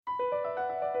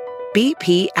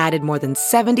BP added more than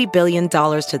 $70 billion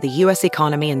to the U.S.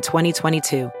 economy in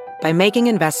 2022 by making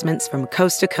investments from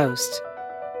coast to coast.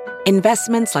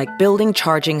 Investments like building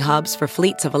charging hubs for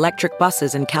fleets of electric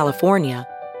buses in California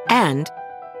and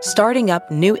starting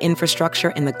up new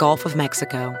infrastructure in the Gulf of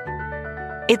Mexico.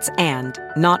 It's and,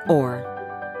 not or.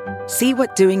 See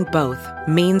what doing both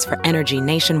means for energy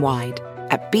nationwide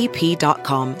at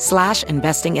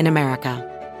bp.com/investing in America.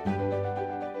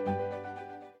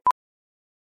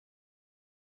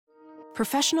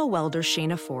 Professional welder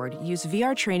Shayna Ford used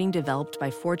VR training developed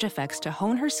by ForgeFX to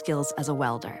hone her skills as a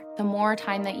welder. The more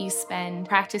time that you spend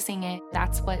practicing it,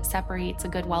 that's what separates a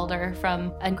good welder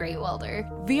from a great welder.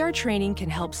 VR training can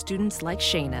help students like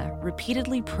Shayna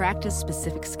repeatedly practice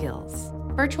specific skills.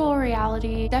 Virtual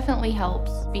reality definitely helps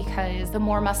because the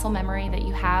more muscle memory that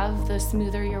you have, the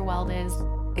smoother your weld is.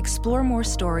 Explore more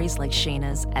stories like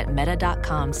Shayna's at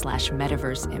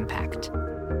meta.com/metaverseimpact.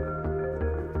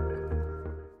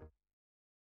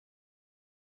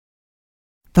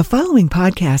 The following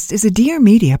podcast is a Dear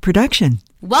Media production.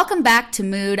 Welcome back to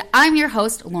Mood. I'm your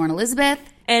host, Lauren Elizabeth.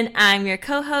 And I'm your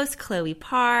co-host, Chloe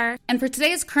Parr. And for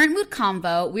today's Current Mood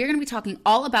Convo, we're going to be talking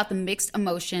all about the mixed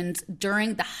emotions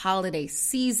during the holiday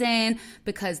season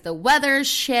because the weather's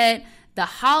shit, the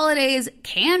holidays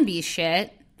can be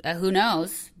shit, who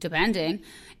knows, depending.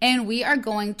 And we are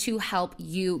going to help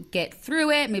you get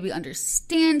through it, maybe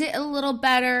understand it a little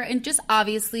better, and just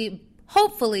obviously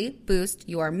hopefully boost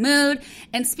your mood.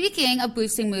 And speaking of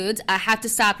boosting moods, I have to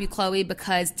stop you, Chloe,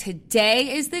 because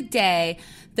today is the day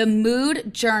the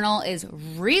Mood Journal is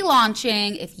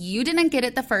relaunching. If you didn't get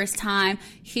it the first time,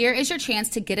 here is your chance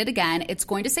to get it again. It's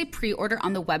going to say pre-order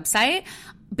on the website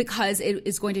because it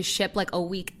is going to ship like a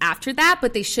week after that,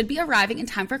 but they should be arriving in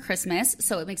time for Christmas,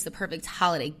 so it makes the perfect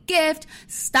holiday gift,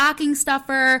 stocking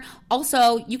stuffer.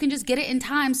 Also, you can just get it in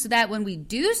time so that when we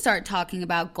do start talking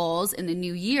about goals in the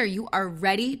new year, you are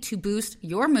ready to boost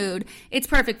your mood. It's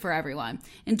perfect for everyone.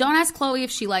 And don't ask Chloe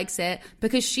if she likes it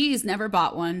because she's never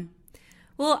bought one.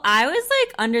 Well, I was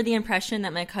like under the impression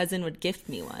that my cousin would gift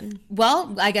me one.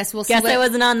 Well, I guess we'll see. Guess I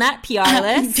wasn't on that PR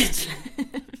list.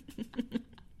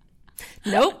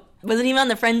 Nope. Wasn't even on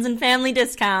the friends and family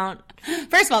discount.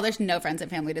 First of all, there's no friends and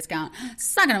family discount.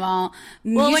 Second of all,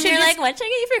 well, when you're like, what should I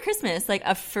get you for Christmas? Like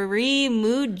a free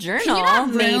mood journal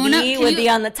maybe would be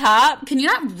on the top. Can you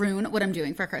not ruin what I'm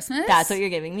doing for Christmas? That's what you're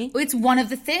giving me? It's one of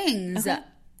the things. Okay.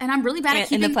 And I'm really bad at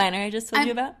keeping... In the planner I just told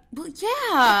you about? Well,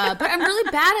 yeah, but I'm really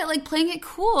bad at like playing it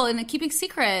cool and keeping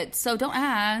secrets, so don't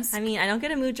ask. I mean, I don't get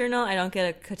a mood journal. I don't get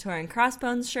a Couture and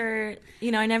Crossbones shirt.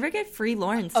 You know, I never get free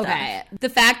Lauren stuff. Okay. The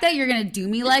fact that you're going to do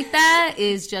me like that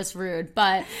is just rude,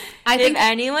 but I think... If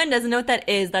anyone doesn't know what that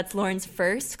is, that's Lauren's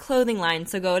first clothing line,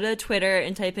 so go to Twitter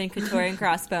and type in Couture and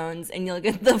Crossbones, and you'll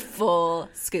get the full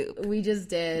scoop. We just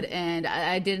did, and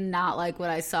I did not like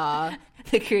what I saw.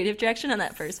 The creative direction on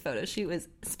that first photo shoot was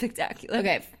spectacular.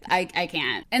 Okay, I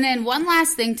can't. And then one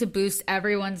last thing to boost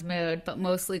everyone's mood, but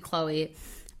mostly Chloe.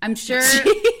 I'm sure...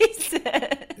 Jesus.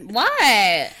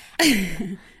 What?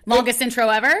 Longest intro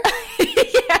ever?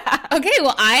 Yeah. Okay,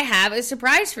 well, I have a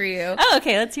surprise for you. Oh,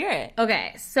 okay, let's hear it.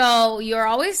 Okay, so you're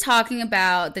always talking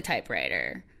about the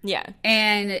typewriter. Yeah.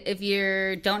 And if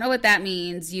you don't know what that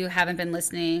means, you haven't been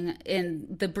listening.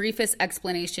 And the briefest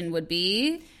explanation would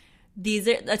be...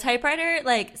 A typewriter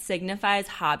like signifies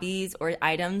hobbies or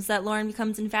items that Lauren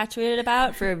becomes infatuated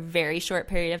about for a very short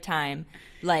period of time,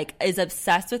 like is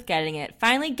obsessed with getting it,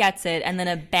 finally gets it, and then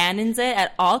abandons it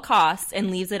at all costs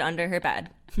and leaves it under her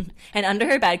bed. And under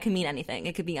her bed could mean anything.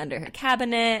 It could be under her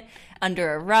cabinet,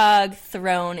 under a rug,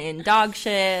 thrown in dog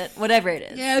shit, whatever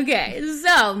it is. Okay,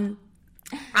 so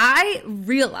I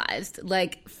realized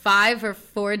like 5 or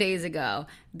 4 days ago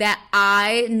that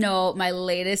I know my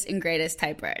latest and greatest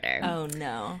typewriter. Oh,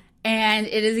 no. And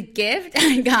it is a gift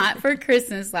I got for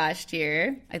Christmas last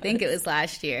year. I think it was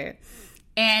last year.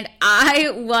 And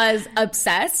I was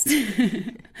obsessed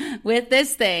with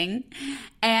this thing.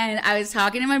 And I was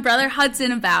talking to my brother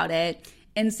Hudson about it.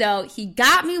 And so he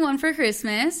got me one for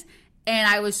Christmas. And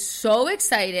I was so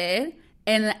excited.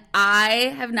 And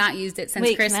I have not used it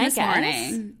since Christmas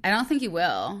morning. I don't think you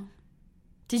will.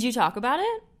 Did you talk about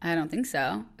it? I don't think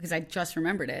so, because I just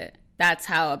remembered it. That's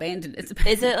how abandoned it's been.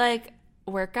 Is it like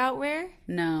workout wear?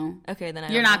 No. Okay,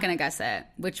 then You're not going to guess it,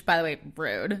 which, by the way,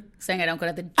 rude. Saying I don't go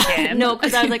to the gym. No,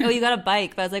 because I was like, oh, you got a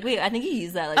bike. But I was like, wait, I think you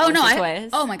used that like once or twice.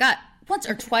 Oh, my God. Once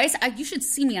or twice? You should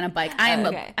see me on a bike. I'm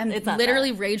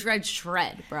literally Rage Ride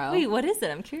Shred, bro. Wait, what is it?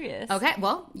 I'm curious. Okay,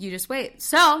 well, you just wait.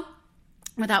 So,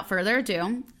 without further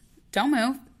ado, don't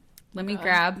move. Let me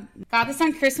grab. Got this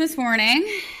on Christmas morning.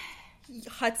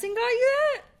 Hudson got you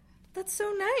that? That's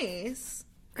so nice.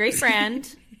 Great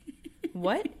brand.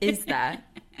 What is that?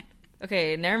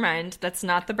 Okay, never mind. That's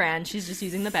not the brand. She's just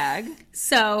using the bag.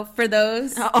 So for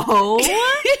those... Oh,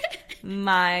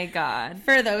 my God.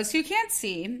 For those who can't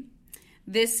see,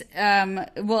 this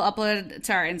we'll upload it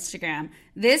to our Instagram.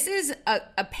 This is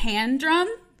a pan drum.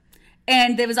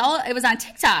 And it was on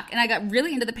TikTok, and I got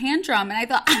really into the pan drum, and I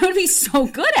thought I would be so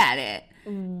good at it.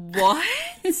 What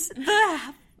the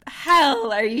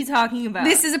hell are you talking about?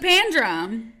 This is a pan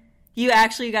drum. You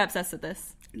actually got obsessed with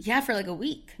this? Yeah, for like a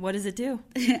week. What does it do?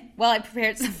 Well, I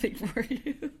prepared something for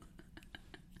you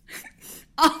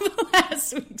on the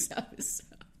last week's episode.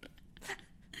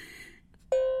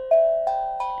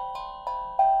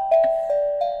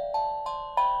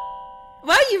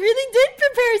 Wow, you really did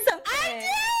prepare something.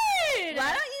 I did! Why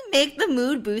don't you make the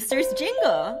Mood Boosters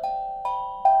jingle?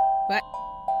 What?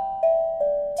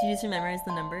 Do you just memorize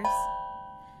the numbers?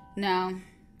 No.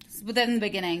 But then in the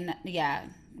beginning, yeah.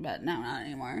 But no, not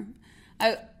anymore.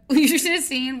 You should have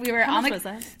seen, we were on the couch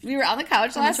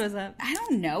last... How much was that? I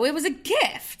don't know. It was a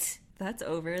gift. That's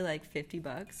over like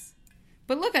 $50.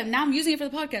 But look, now I'm using it for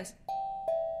the podcast.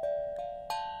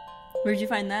 Where'd you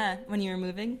find that? When you were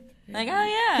moving? Like, oh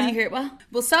yeah. Can you hear it well?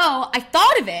 Well, so I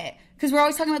thought of it because we're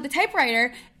always talking about the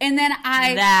typewriter, and then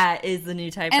that is the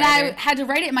new typewriter. And I had to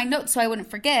write it in my notes so I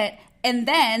wouldn't forget. And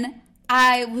then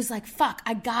I was like, fuck,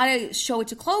 I gotta show it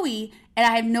to Chloe, and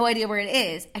I have no idea where it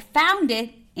is. I found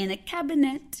it in a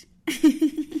cabinet.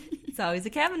 It's always a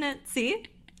cabinet. See?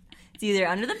 It's either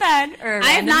under the bed or a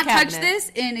I have not cabinet. touched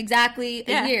this in exactly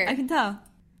a year. I can tell.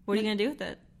 What are you gonna do with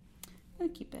it? I'm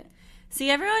gonna keep it. See,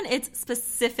 everyone, it's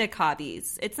specific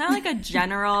hobbies. It's not like a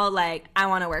general, like, I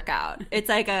want to work out. It's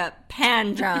like a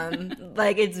pan drum.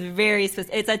 Like, it's very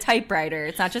specific. It's a typewriter.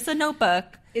 It's not just a notebook.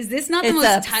 Is this not the It's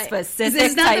most a specific Is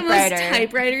this not typewriter. the most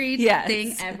typewriter-y Yes.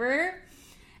 thing ever?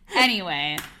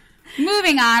 Anyway,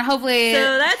 moving on. Hopefully,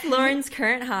 So that's Lauren's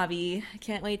current hobby. I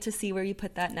can't wait to see where you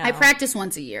put that now. I practice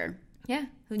once a year. Yeah.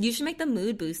 You should make the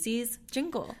Mood Boosties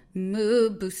jingle.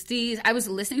 Mood Boosties. I was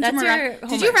listening to That's Mariah. your Did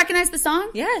you homework. recognize the song?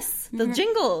 Yes. The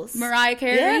jingles. Mariah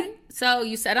Carey. Yeah. So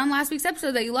you said on last week's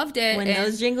episode that you loved it. When and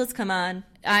those jingles come on,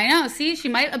 I know. See, she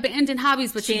might abandon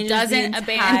hobbies, but she changes doesn't the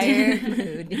entire abandon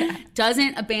mood. Yeah.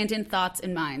 doesn't abandon thoughts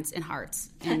and minds and hearts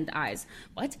and eyes.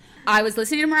 What? I was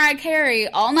listening to Mariah Carey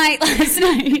all night last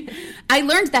night. I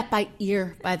learned that by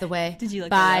ear, by the way. Did you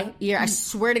look by that up? ear? I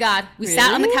swear to God, we Really?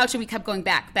 sat on the couch and we kept going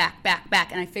back,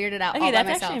 and I figured it out Okay, all by that's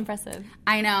myself. actually impressive.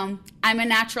 I know. I'm a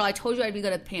natural. I told you I'd be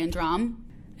good at the pan drum.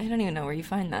 I don't even know where you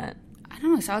find that. I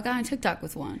don't know. I saw a guy on TikTok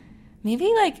with one.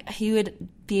 Maybe, like, he would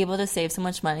be able to save so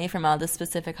much money from all the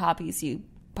specific hobbies you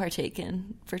partake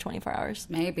in for 24 hours.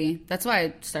 Maybe. That's why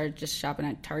I started just shopping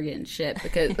at Target and shit,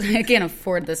 because I can't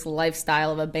afford this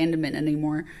lifestyle of abandonment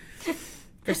anymore.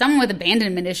 For someone with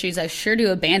abandonment issues, I sure do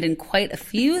abandon quite a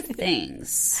few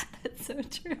things. That's so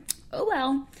true. Oh,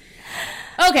 well.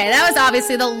 Okay, that was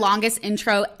obviously the longest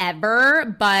intro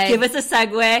ever, but... Give us a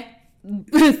segue.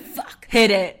 Fuck.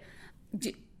 Hit it.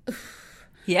 D-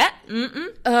 Yeah.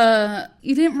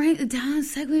 You didn't write it down,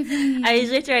 segue for me. I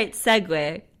usually have to write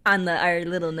segue on our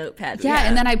little notepad. Yeah,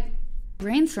 and then I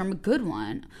brainstorm a good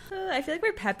one. I feel like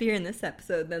we're peppier in this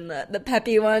episode than the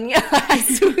peppy one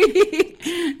last week.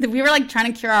 We were like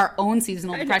trying to cure our own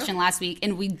seasonal depression last week,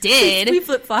 and we did. We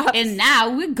flip-flopped. And now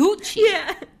we're Gucci.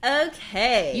 Yeah.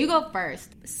 Okay. You go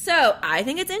first. So I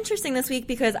think it's interesting this week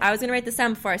because I was going to write this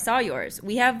down before I saw yours.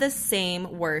 We have the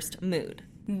same worst mood.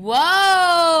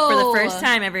 Whoa! For the first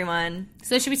time, everyone.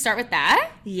 So should we start with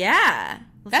that? Yeah.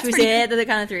 That's Should we pretty say it at the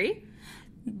count of three?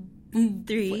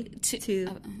 3, 2.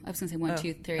 I was going to say 1,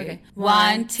 2, 3. Okay.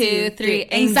 1, 2, 3.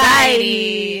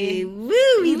 Anxiety.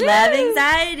 Woo! We love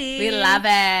anxiety. We love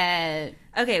it.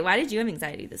 Okay, why did you have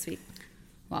anxiety this week?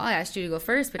 Well, I asked you to go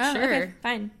first, but Oh, sure. okay,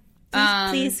 fine.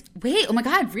 Please. Wait, oh my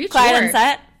God, reach Quiet yours. on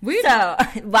set. Weird. So,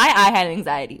 why I had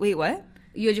anxiety. Wait, what?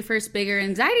 You had your first bigger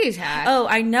anxiety attack. Oh,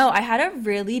 I know. I had a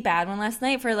really bad one last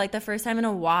night for like the first time in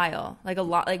a while. Like a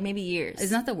lot, like maybe years.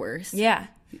 Isn't that the worst? Yeah.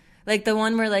 Like the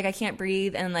one where like I can't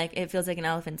breathe and like it feels like an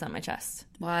elephant's on my chest.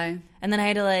 Why? And then I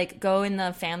had to like go in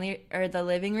the family or the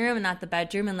living room and not the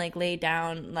bedroom and like lay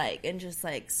down like and just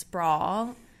like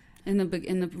sprawl. In the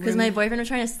Because my boyfriend was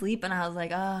trying to sleep and I was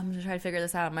like, oh, I'm going to try to figure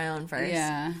this out on my own first.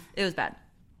 Yeah. It was bad.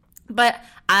 But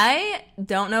I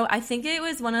don't know. I think it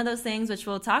was one of those things which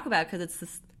we'll talk about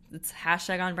because it's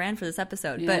hashtag on brand for this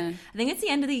episode. Yeah. But I think it's the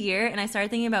end of the year and I started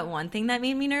thinking about one thing that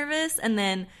made me nervous and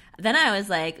then I was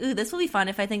like, ooh, this will be fun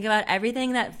if I think about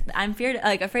everything that I'm afraid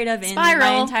of in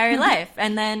my entire life.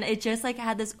 And then it just like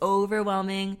had this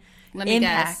overwhelming Let me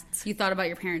impact. guess. You thought about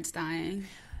your parents dying.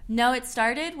 No, it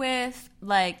started with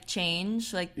like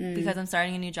change, like because I'm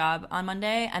starting a new job on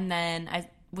Monday, and then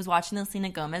was watching the Selena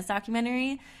Gomez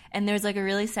documentary, and there's like a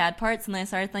really sad part, so then I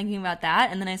started thinking about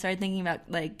that, and then I started thinking about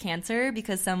like cancer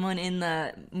because someone in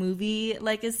the movie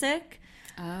like is sick.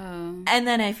 Oh. And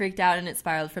then I freaked out and it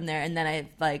spiraled from there, and then I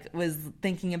like was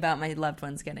thinking about my loved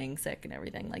ones getting sick and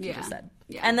everything like you just said.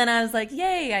 Yeah. And then I was like,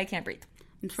 yay, I can't breathe.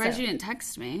 I'm surprised you didn't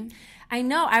text me. I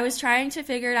know. I was trying to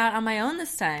figure it out on my own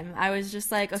this time. I was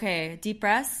just like, okay, deep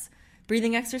breaths,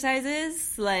 breathing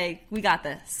exercises, like, we got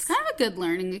this. It's kind of a good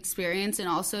learning experience, and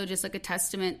also just like a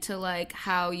testament to like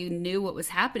how you knew what was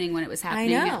happening when it was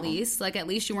happening. At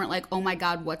least you weren't like, oh my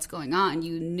God, what's going on?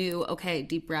 You knew, okay,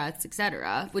 deep breaths,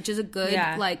 etc., which is a good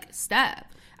like step.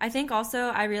 I think also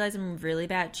I realized I'm really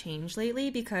bad at change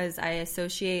lately because I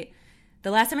associate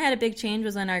the last time I had a big change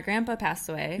was when our grandpa passed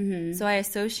away. Mm-hmm. So I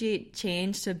associate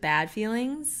change to bad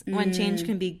feelings when change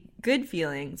can be good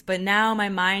feelings. But now my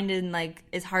mind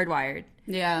is hardwired.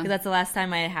 Yeah. Because that's the last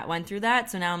time I went through that.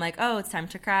 So now I'm like, oh, it's time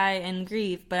to cry and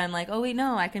grieve. But I'm like, oh, wait,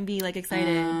 no, I can be like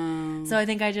excited. So I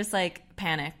think I just like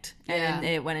panicked and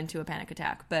it went into a panic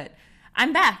attack. But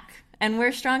I'm back. And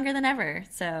we're stronger than ever,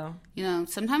 so. You know,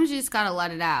 sometimes you just gotta let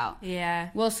it out.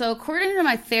 Yeah. Well, so according to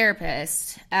my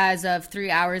therapist, as of 3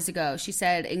 hours ago, she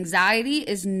said anxiety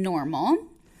is normal.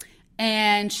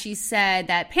 And she said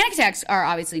that panic attacks are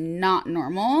obviously not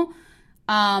normal,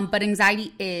 but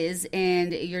anxiety is,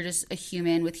 and you're just a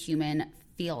human with human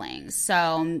feelings.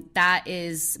 So that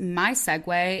is my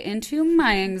segue into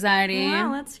my anxiety.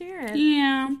 Wow, let's hear it.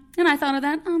 Yeah. And I thought of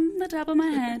that on the top of my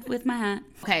head with my hat.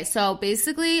 Okay, so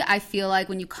basically I feel like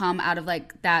when you come out of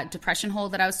like that depression hole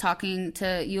that I was talking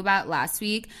to you about last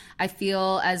week, I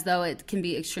feel as though it can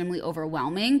be extremely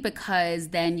overwhelming because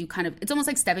then you kind of, it's almost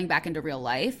like stepping back into real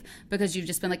life because you've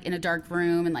just been like in a dark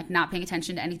room and like not paying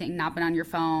attention to anything, not been on your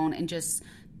phone and just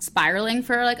spiraling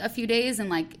for like a few days and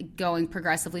like going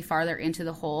progressively farther into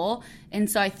the hole. And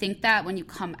so I think that when you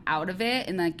come out of it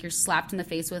and like you're slapped in the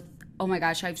face with, oh my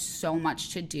gosh, I have so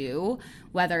much to do,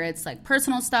 whether it's like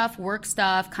personal stuff, work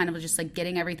stuff, kind of just like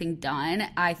getting everything done,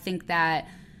 I think that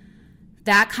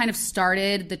that kind of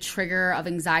started the trigger of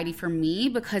anxiety for me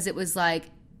because it was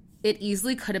like, it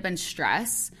easily could have been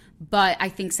stress. But I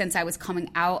think since I was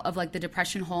coming out of like the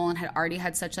depression hole and had already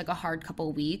had such like a hard couple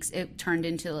of weeks, it turned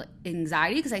into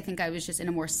anxiety because I think I was just in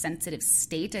a more sensitive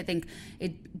state. I think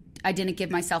I didn't give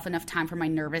myself enough time for my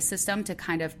nervous system to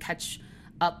kind of catch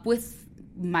up with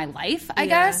my life, I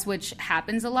guess, which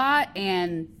happens a lot.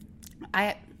 And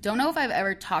I don't know if I've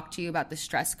ever talked to you about the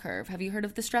stress curve. Have you heard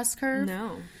of the stress curve?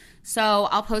 No. So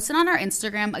I'll post it on our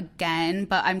Instagram again,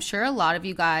 but I'm sure a lot of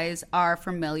you guys are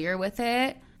familiar with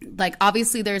it. Like,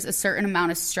 obviously, there's a certain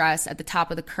amount of stress at the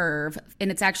top of the curve, and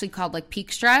it's actually called, like,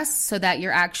 peak stress, so that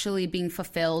you're actually being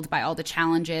fulfilled by all the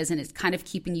challenges, and it's kind of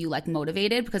keeping you, like,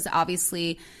 motivated, because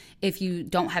obviously, if you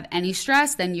don't have any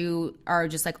stress, then you are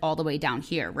just, like, all the way down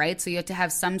here, right? So you have to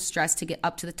have some stress to get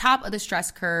up to the top of the stress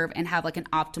curve and have, like, an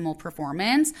optimal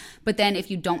performance, but then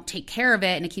if you don't take care of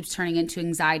it, and it keeps turning into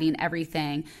anxiety and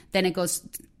everything, then it goes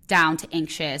down to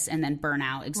anxious and then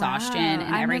burnout, exhaustion,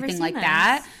 and everything like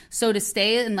that. So to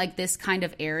stay in like this kind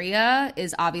of area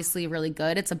is obviously really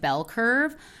good. It's a bell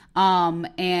curve.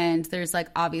 And there's like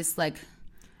obvious like,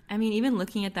 I mean, even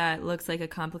looking at that looks like a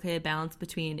complicated balance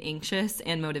between anxious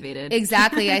and motivated.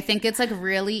 Exactly. I think it's like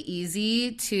really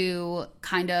easy to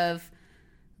kind of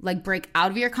like break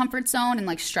out of your comfort zone and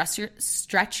like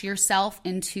stretch yourself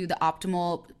into the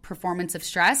optimal performance of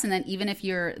stress. And then even if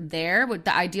you're there,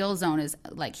 the ideal zone is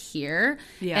like here.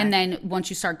 Yeah. And then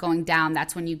once you start going down,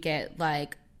 that's when you get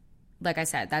like I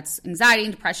said, that's anxiety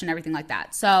and depression, everything like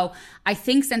that. So I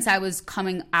think since I was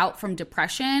coming out from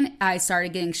depression, I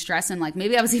started getting stressed and like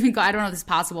maybe I was even, I don't know if this is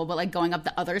possible, but like going up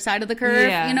the other side of the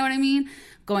curve, you know what I mean?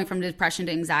 Going from depression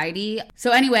to anxiety. So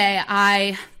anyway,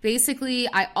 I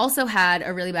also had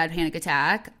a really bad panic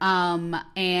attack.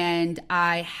 And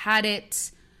I had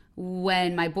it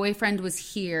when my boyfriend was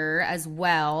here as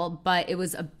well, but it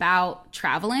was about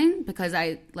traveling because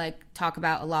I like talk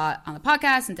about a lot on the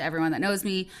podcast, and to everyone that knows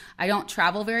me, I don't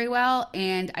travel very well.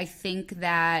 And I think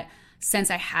that since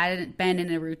I hadn't been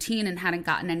in a routine and hadn't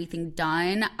gotten anything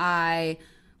done, I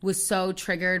was so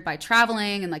triggered by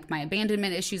traveling and like my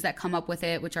abandonment issues that come up with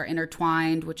it, which are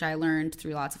intertwined, which I learned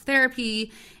through lots of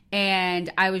therapy. And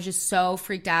I was just so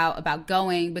freaked out about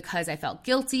going because I felt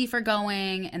guilty for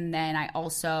going. And then I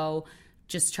also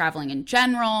just traveling in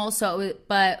general.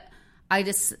 But I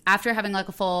just, after having like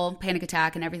a full panic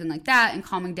attack and everything like that and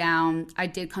calming down, I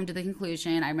did come to the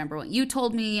conclusion. I remember what you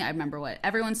told me. I remember what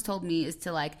everyone's told me is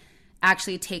to like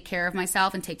actually take care of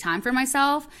myself and take time for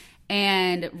myself.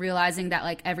 And realizing that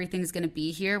like everything's going to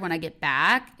be here when I get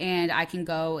back and I can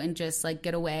go and just like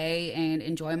get away and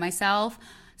enjoy myself.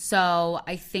 So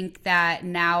I think that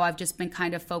now I've just been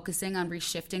kind of focusing on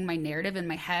reshifting my narrative in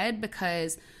my head,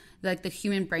 because like the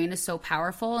human brain is so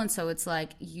powerful. And so it's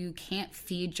like you can't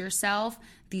feed yourself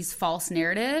these false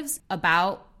narratives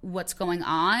about what's going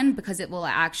on, because it will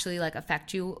actually like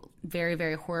affect you very,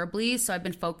 very horribly. So I've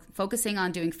been focusing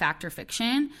on doing fact or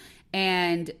fiction,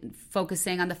 and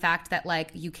focusing on the fact that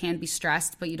like you can be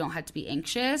stressed, but you don't have to be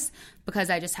anxious, because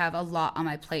I just have a lot on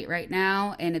my plate right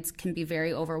now, and it can be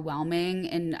very overwhelming,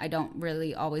 and I don't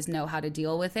really always know how to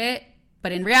deal with it.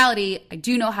 But in reality, I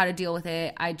do know how to deal with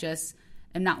it. I just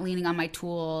am not leaning on my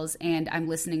tools, and I'm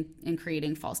listening and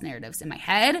creating false narratives in my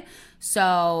head.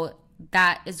 So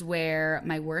that is where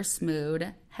my worst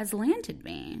mood has landed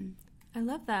me. I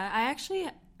love that.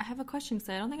 I have a question, because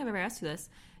I don't think I've ever asked you this.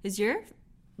 Is your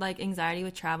like anxiety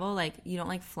with travel, like you don't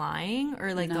like flying,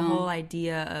 or like the whole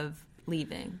idea of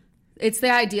leaving? It's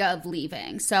the idea of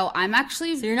leaving. So I'm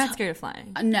actually... So you're not scared of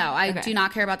flying? No, I do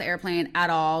not care about the airplane at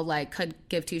all. Like, could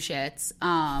give two shits.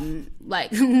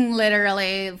 Like,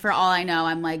 literally, for all I know,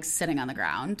 I'm, like, sitting on the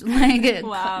ground. Like,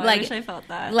 wow, like, I wish I felt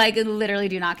that. Like, literally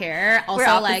do not care.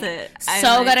 Also, like,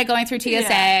 I'm good at going through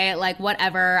TSA. Like,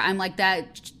 whatever. I'm, like,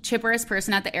 that chipperest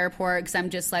person at the airport, because I'm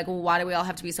just, like, well, why do we all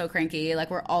have to be so cranky? Like,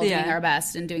 we're all doing our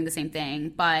best and doing the same thing.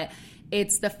 But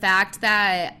it's the fact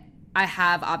that I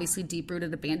have obviously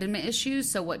deep-rooted abandonment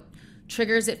issues. So what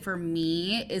triggers it for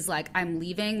me is like I'm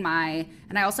leaving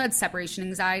and I also had separation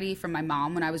anxiety from my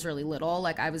mom when I was really little.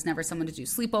 Like I was never someone to do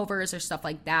sleepovers or stuff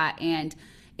like that. And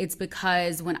it's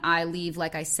because when I leave,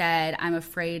 like I said, I'm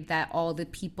afraid that all the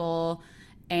people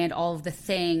and all of the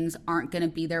things aren't going to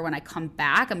be there when I come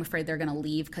back. I'm afraid they're going to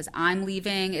leave because I'm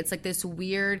leaving. It's like this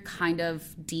weird kind of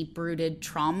deep-rooted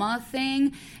trauma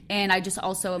thing. And I just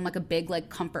also am like a big like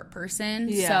comfort person.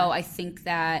 Yeah. So I think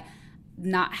that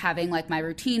not having like my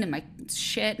routine and my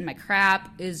shit and my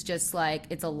crap is just like,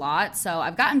 it's a lot. So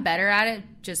I've gotten better at it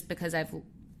just because I've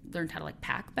learned how to like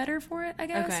pack better for it, I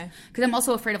guess. Okay. Because I'm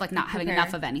also afraid of like not having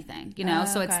enough of anything, you know?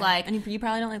 So it's like... And you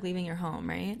probably don't like leaving your home,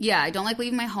 right? Yeah, I don't like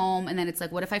leaving my home. And then it's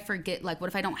like, what if I forget, like what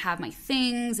if I don't have my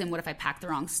things? And what if I pack the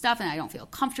wrong stuff and I don't feel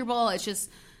comfortable? It's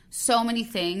just so many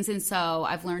things. And so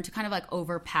I've learned to kind of like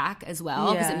overpack as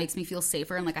well, because it makes me feel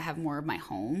safer and like I have more of my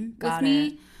home with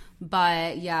me.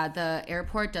 But yeah, the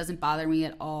airport doesn't bother me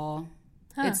at all.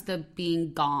 It's the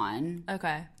being gone.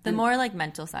 Okay. The more like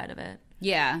mental side of it.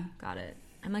 Yeah. Got it.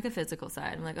 I'm like a physical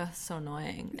side. I'm like, oh, so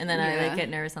annoying. And then I like get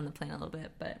nervous on the plane a little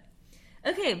bit. But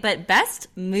okay, but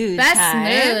best mood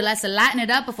time. Let's lighten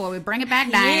it up before we bring it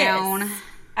back down. Yes.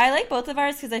 I like both of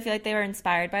ours because I feel like they were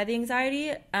inspired by the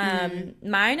anxiety.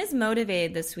 Mine is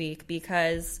motivated this week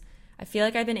because I feel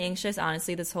like I've been anxious,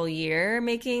 honestly, this whole year,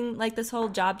 making like this whole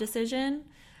job decision.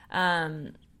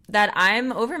 That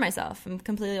I'm over myself. I'm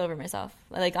completely over myself.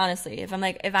 Like, honestly, if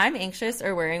I'm anxious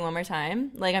or worrying one more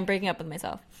time, like I'm breaking up with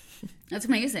myself. That's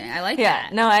amazing. I like that.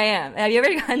 Yeah, no, I am. Have you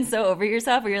ever gotten so over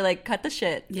yourself where you're like, cut the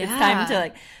shit? Yeah. It's time to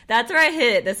like, that's where I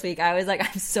hit it this week. I was like,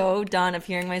 I'm so done of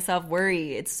hearing myself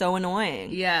worry. It's so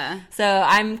annoying. Yeah. So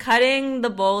I'm cutting the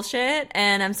bullshit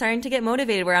and I'm starting to get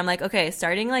motivated where I'm like, okay,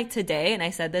 starting like today, and I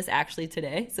said this actually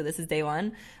today, so this is day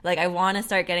one, like I want to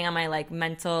start getting on my like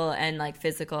mental and like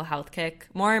physical health kick.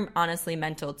 More honestly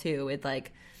mental too, with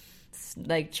like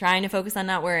trying to focus on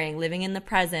not worrying, living in the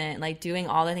present, like doing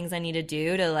all the things I need to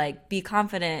do to like be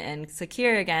confident and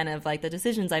secure again of like the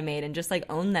decisions I made and just like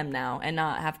own them now and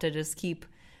not have to just keep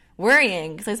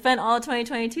worrying, because I spent all of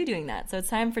 2022 doing that. So it's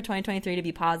time for 2023 to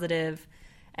be positive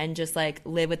and just like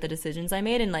live with the decisions I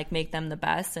made and like make them the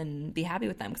best and be happy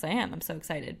with them, because I'm so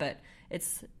excited. But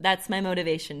that's my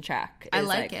motivation track. I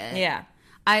like it. Yeah.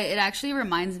 It actually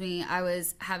reminds me, I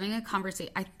was having a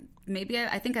conversation, I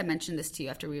think I mentioned this to you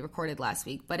after we recorded last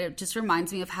week, but it just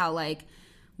reminds me of how like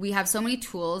we have so many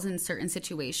tools in certain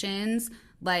situations.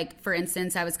 Like, for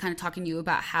instance, I was kind of talking to you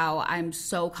about how I'm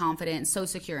so confident and so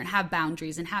secure and have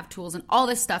boundaries and have tools and all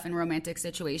this stuff in romantic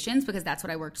situations, because that's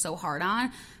what I worked so hard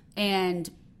on. And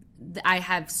I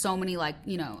have so many like,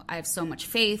 you know, I have so much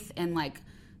faith and like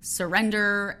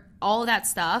surrender, all of that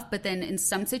stuff. But then in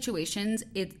some situations,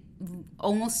 it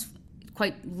almost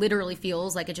quite literally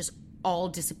feels like it just all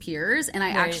disappears. And I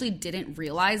actually didn't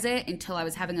realize it until I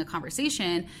was having a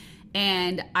conversation.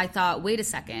 And I thought, wait a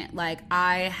second, like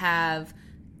I have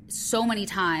so many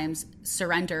times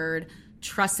surrendered,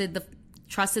 trusted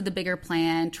the bigger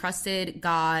plan, trusted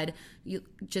God, you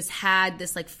just had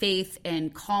this like faith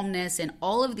and calmness and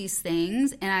all of these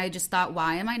things. And I just thought,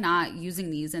 why am I not using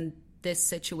these in this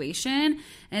situation.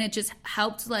 And it just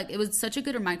helped, like, it was such a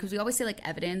good reminder, because we always say, like,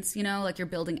 evidence, you know, like you're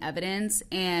building evidence,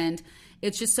 and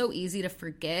it's just so easy to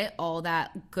forget all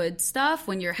that good stuff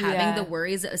when you're having the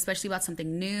worries, especially about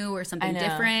something new or something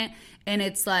different. And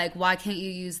it's like, why can't you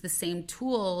use the same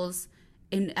tools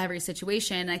in every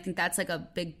situation? And I think that's like a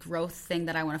big growth thing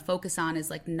that I want to focus on, is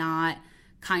like not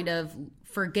kind of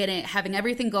forgetting, having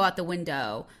everything go out the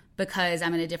window because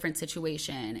I'm in a different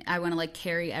situation. I want to like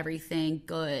carry everything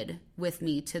good with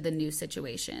me to the new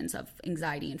situations of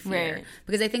anxiety and fear. Right.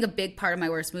 Because I think a big part of my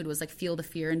worst mood was like feel the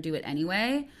fear and do it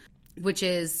anyway, which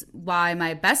is why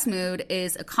my best mood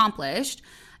is accomplished.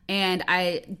 And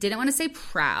I didn't want to say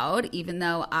proud, even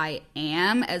though I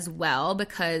am as well,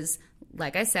 because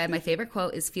like I said, my favorite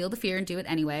quote is feel the fear and do it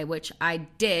anyway, which I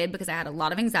did because I had a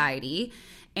lot of anxiety.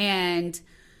 And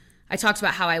I talked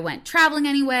about how I went traveling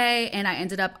anyway, and I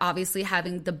ended up obviously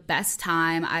having the best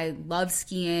time. I love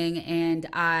skiing, and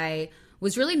I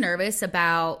was really nervous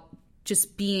about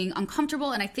just being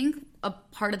uncomfortable. And I think a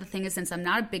part of the thing is, since I'm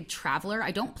not a big traveler,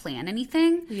 I don't plan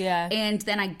anything. Yeah. And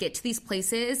then I get to these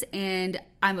places and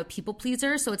I'm a people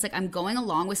pleaser. So it's like I'm going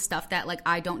along with stuff that like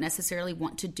I don't necessarily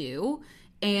want to do.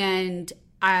 But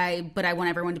I want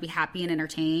everyone to be happy and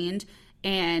entertained.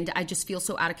 And I just feel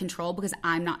so out of control because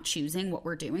I'm not choosing what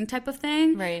we're doing type of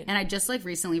thing. Right. And I just like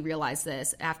recently realized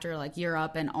this after like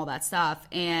Europe and all that stuff.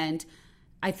 And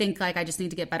I think like I just need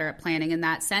to get better at planning in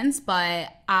that sense.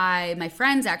 But my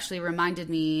friends actually reminded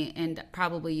me, and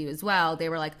probably you as well, they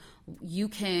were like, you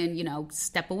can, you know,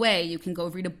 step away. You can go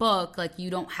read a book. Like, you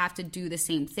don't have to do the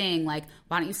same thing. Like,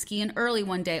 why don't you ski in early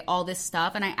one day? All this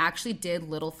stuff. And I actually did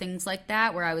little things like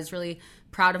that where I was really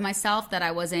proud of myself that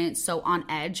I wasn't so on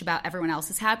edge about everyone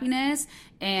else's happiness.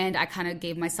 And I kind of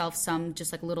gave myself some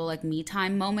just like little like me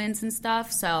time moments and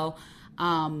stuff. So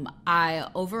I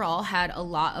overall had a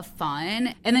lot of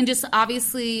fun, and then just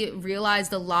obviously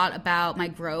realized a lot about my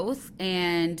growth,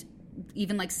 and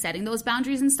even like setting those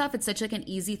boundaries and stuff. It's such like an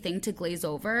easy thing to glaze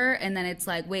over, and then it's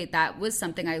like, wait, that was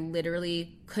something I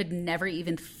literally could never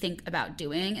even think about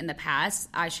doing in the past.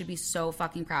 I should be so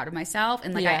fucking proud of myself,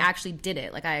 and like I actually did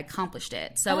it, like I accomplished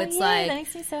it. So it's like, that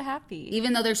makes me so happy.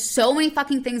 Even though there's so many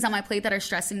fucking things on my plate that are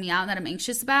stressing me out and that I'm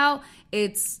anxious about,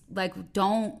 it's like,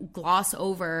 don't gloss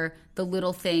over the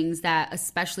little things that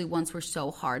especially once were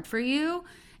so hard for you.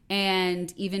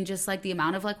 And even just like the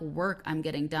amount of like work I'm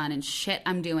getting done and shit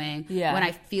I'm doing. Yeah. When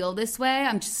I feel this way,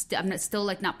 I'm still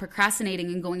like not procrastinating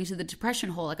and going into the depression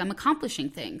hole. Like, I'm accomplishing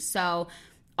things. So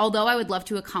although I would love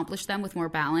to accomplish them with more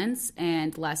balance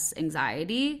and less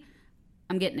anxiety,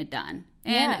 I'm getting it done.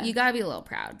 And you gotta be a little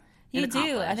proud. You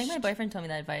do. I think my boyfriend told me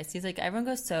that advice. He's like, everyone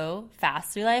goes so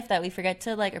fast through life that we forget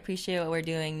to like appreciate what we're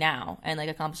doing now and like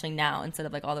accomplishing now instead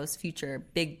of like all those future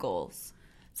big goals.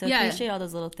 So appreciate all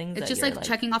those little things. It's that just you're, like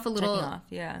checking off a little,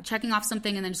 checking off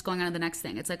something and then just going on to the next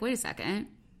thing. It's like, wait a second,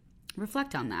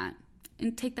 reflect on that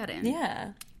and take that in.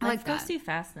 Yeah, life goes too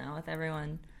fast now with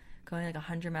everyone going like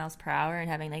 100 miles per hour and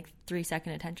having like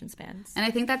 3-second attention spans. And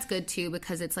I think that's good too,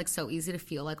 because it's like so easy to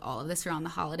feel like all of this around the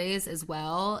holidays as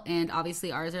well. And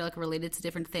obviously ours are like related to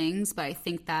different things, but I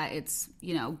think that it's,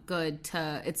 you know, good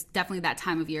to, it's definitely that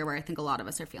time of year where I think a lot of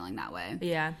us are feeling that way.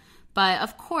 Yeah. But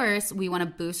of course we want to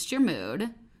boost your mood.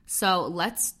 So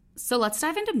let's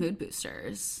dive into mood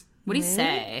boosters. What do you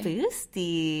say?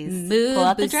 Boosties. Mood Pull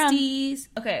out the boosties.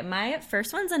 drum. Okay, my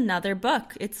first one's another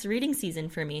book. It's reading season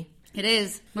for me. It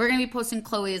is. We're going to be posting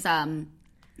Chloe's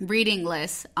reading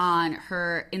list on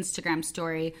her Instagram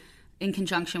story in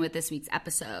conjunction with this week's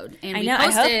episode. And I know.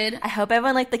 I hope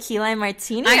everyone liked the key lime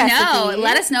martini I know. recipe.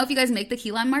 Let us know if you guys make the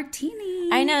key lime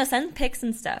martini. I know. Send pics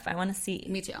and stuff. I want to see.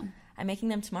 Me too. I'm making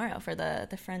them tomorrow for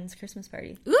the Friends Christmas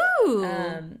party. Ooh.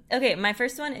 Okay, my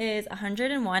first one is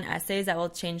 101 Essays That Will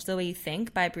Change the Way You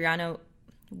Think by Brianna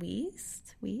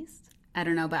Wiest? I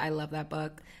don't know, but I love that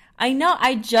book. I know.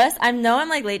 I know I'm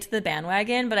like late to the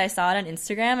bandwagon, but I saw it on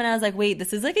Instagram and I was like, wait,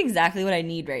 this is like exactly what I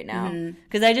need right now.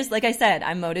 Because I just, like I said,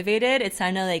 I'm motivated. It's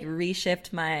time to like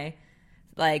reshift my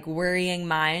like worrying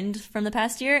mind from the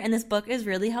past year, and this book is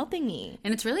really helping me.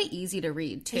 And it's really easy to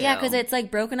read too. Yeah, because it's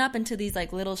like broken up into these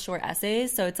like little short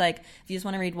essays. So it's like if you just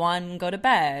want to read one, go to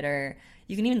bed, or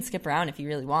you can even skip around if you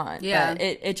really want. Yeah. But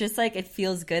it just like it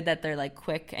feels good that they're like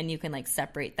quick and you can like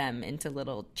separate them into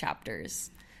little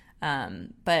chapters.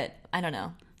 But I don't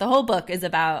know. The whole book is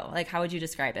about like, how would you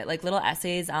describe it? Like little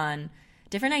essays on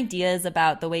different ideas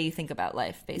about the way you think about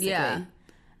life, basically. Yeah.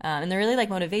 And they're really like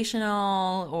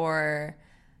motivational or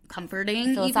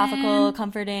comforting, philosophical, even.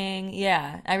 comforting.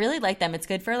 Yeah, I really like them. It's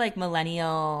good for like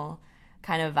millennial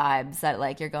kind of vibes that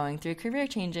like you're going through career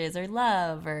changes or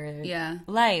love or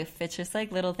life. It's just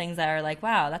like little things that are like,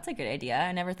 wow, that's a good idea.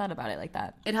 I never thought about it like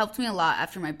that. It helped me a lot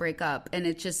after my breakup, and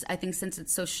it just, I think since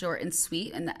it's so short and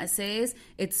sweet in the essays,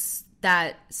 it's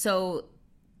that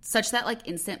such that like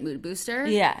instant mood booster.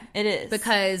 Yeah, it is.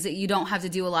 Because you don't have to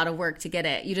do a lot of work to get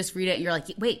it. You just read it and you're like,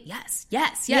 wait, yes. Yeah.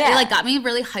 It like got me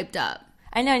really hyped up.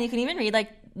 I know, and you can even read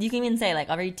like, you can even say like,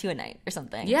 I'll read 2 a night or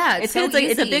something. Yeah, it's so like,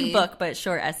 easy. it's a big book, but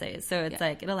short essays. So it's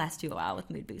like, it'll last you a while with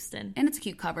mood boosting. And it's a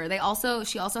cute cover.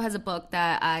 She also has a book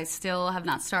that I still have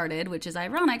not started, which is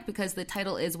ironic because the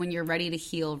title is When You're Ready to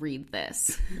Heal, Read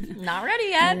This. Not ready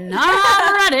yet.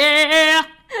 Not ready.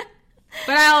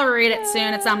 But I'll read it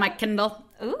soon. It's on my Kindle.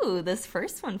 Ooh, this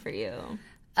first one for you.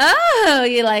 Oh,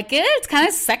 you like it? It's kind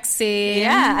of sexy.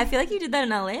 Yeah, I feel like you did that in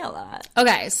LA a lot.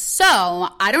 Okay, so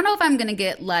I don't know if I'm going to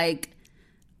get like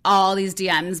all these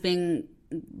DMs being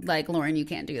like, Lauren, you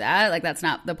can't do that. Like, that's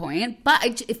not the point.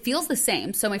 But it feels the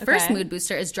same. So my first mood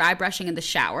booster is dry brushing in the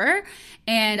shower.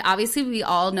 And obviously we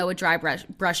all know what dry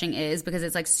brushing is because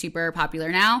it's like super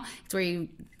popular now. It's where you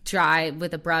dry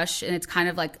with a brush and it's kind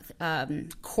of like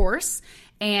coarse.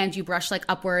 And you brush like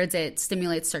upwards. It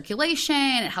stimulates circulation.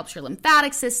 It helps your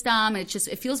lymphatic system. It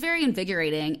feels very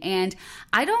invigorating. And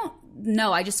I don't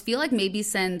know. I just feel like maybe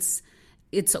since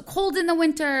it's so cold in the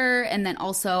winter, and then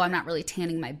also I'm not really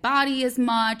tanning my body as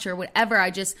much or whatever. I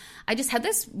just had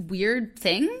this weird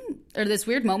thing or this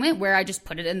weird moment where I just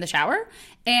put it in the shower,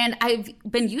 and I've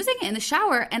been using it in the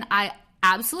shower, and I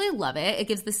absolutely love it. It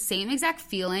gives the same exact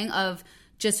feeling of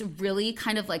just really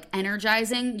kind of like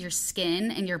energizing your skin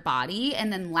and your body.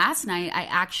 And then last night I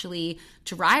actually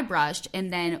dry brushed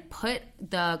and then put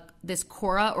this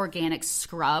Cora organic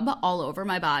scrub all over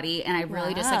my body, and I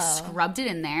really just like scrubbed it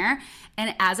in there.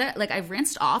 And as I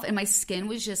rinsed off, and my skin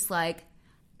was just like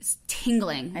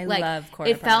tingling. I like, love Cora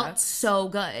it products. Felt so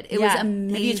good. It was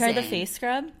amazing. Have you tried the face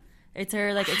scrub? It's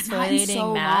her like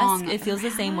exfoliating mask. It feels the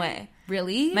same way.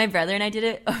 Really? My brother and I did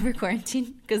it over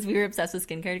quarantine because we were obsessed with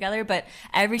skincare together. But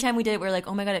every time we did it, we were like,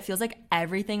 oh my God, it feels like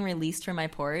everything released from my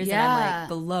pores. Yeah. And I'm like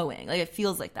glowing. Like, it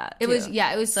feels like that. It was.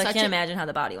 So I can't imagine how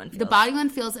the body one feels. The body one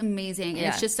feels amazing. And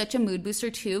it's just such a mood booster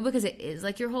too because it is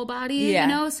like your whole body, you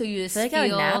know? So you just I feel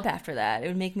like I would nap after that. It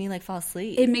would make me like fall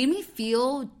asleep. It made me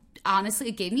feel, honestly,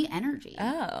 it gave me energy.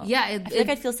 Oh. Yeah. I feel like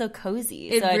I'd feel so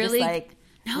cozy. It so really, I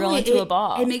just roll into a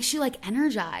ball. It makes you like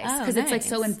energized because it's like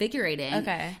so invigorating.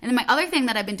 Okay. And then my other thing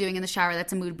that I've been doing in the shower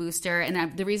that's a mood booster,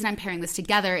 and the reason I'm pairing this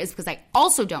together is because I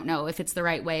also don't know if it's the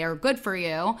right way or good for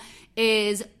you,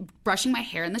 is brushing my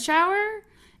hair in the shower.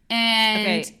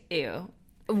 And ew.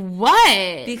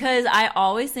 What? Because I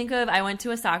always think of, I went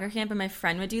to a soccer camp and my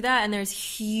friend would do that, and there's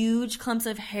huge clumps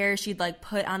of hair she'd like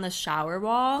put on the shower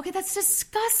wall. Okay, that's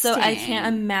disgusting. So I can't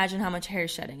imagine how much hair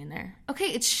is shedding in there. Okay,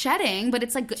 it's shedding, but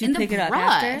it's like Did in you the pick brush. it up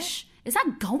after? It's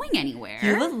not going anywhere.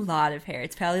 You have a lot of hair.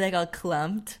 It's probably like all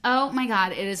clumped. Oh my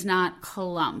God, it is not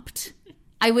clumped.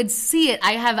 I would see it.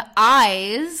 I have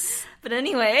eyes. But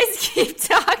anyways, keep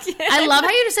talking. I love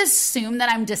how you just assume that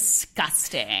I'm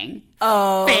disgusting.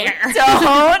 Oh, fair.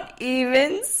 Don't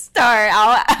even start.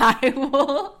 I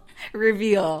will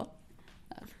reveal.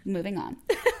 Moving on.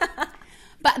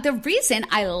 But the reason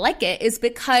I like it is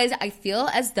because I feel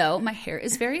as though my hair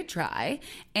is very dry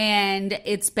and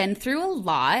it's been through a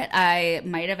lot. I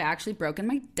might have actually broken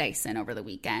my Dyson over the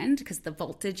weekend because the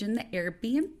voltage in the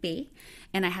Airbnb,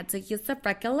 and I had to use the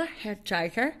regular hair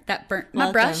dryer that burnt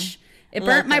my brush. It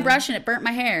burnt my brush and it burnt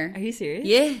my hair. Are you serious?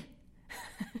 Yeah.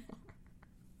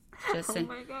 Just oh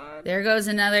my God. There goes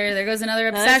another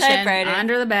obsession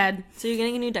under the bed. So you're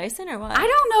getting a new Dyson or what? I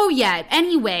don't know yet.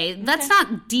 Anyway, let's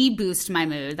not de-boost my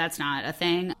mood. That's not a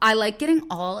thing. I like getting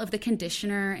all of the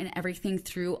conditioner and everything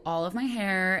through all of my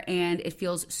hair, and it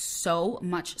feels so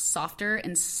much softer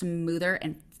and smoother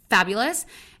and fabulous,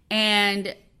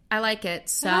 and I like it.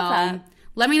 So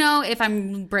let me know if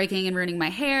I'm breaking and ruining my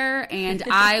hair, and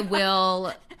I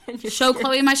will show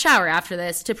Chloe in my shower after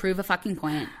this to prove a fucking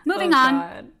point. Moving on.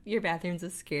 God. Your bathroom's a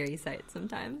scary sight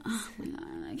sometimes. Oh my God,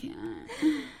 I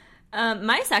can't.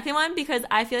 My second one, because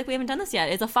I feel like we haven't done this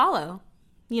yet, is a follow.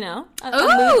 You know, a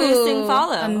mood-boosting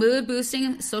follow. A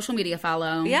mood-boosting social media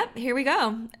follow. Yep, here we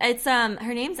go. It's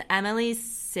her name's Emily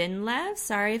Sinlev.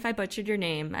 Sorry if I butchered your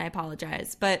name. I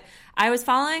apologize. But I was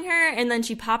following her, and then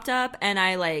she popped up, and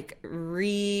I like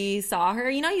re-saw her.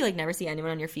 You know, you like never see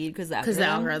anyone on your feed because the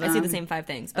algorithm. I see the same 5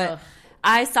 things, but.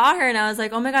 I saw her and I was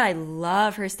like, oh my God, I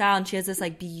love her style. And she has this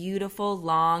like beautiful,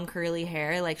 long, curly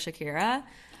hair like Shakira.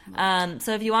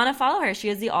 So if you want to follow her, she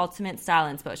has the ultimate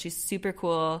style inspo. She's super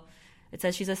cool. It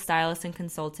says she's a stylist and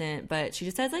consultant, but she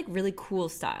just has like really cool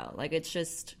style. Like, it's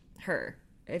just her.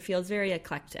 It feels very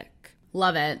eclectic.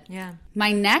 Love it. Yeah.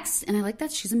 My next, and I like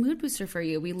that she's a mood booster for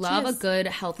you. We love She a is. good,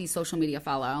 healthy social media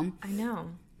follow. I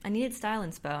know. I needed style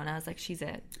inspo, and I was like, she's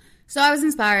it. So I was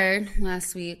inspired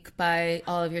last week by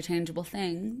all of your tangible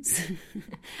things.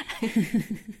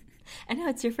 I know,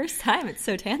 it's your first time. It's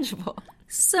so tangible.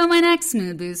 So my next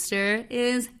mood booster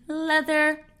is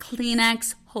leather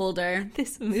Kleenex holder.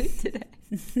 This mood today.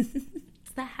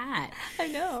 It's the hat. I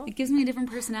know. It gives me a different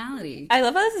personality. I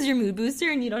love how this is your mood booster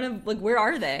and you don't have, like, where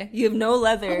are they? You have no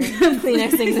leather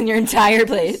Kleenex things in your entire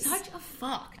place. Such a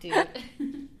fuck, dude.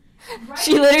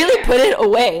 She literally put it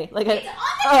away. Like, It's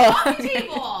on the coffee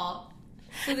table.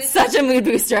 So this such a mood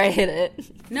booster. I hit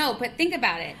it. No, but think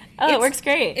about it. Oh, it works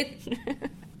great.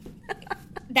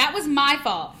 That was my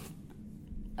fault.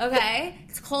 Okay?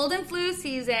 It's cold and flu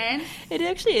season. It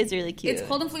actually is really cute. It's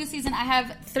cold and flu season. I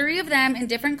have 3 of them in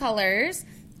different colors,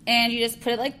 and you just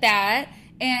put it like that.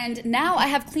 And now I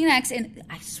have Kleenex, and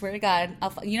I swear to God,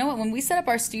 you know what? When we set up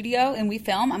our studio and we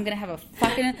film, I'm gonna have a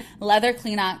fucking leather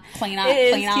Kleenex.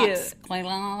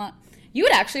 You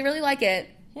would actually really like it.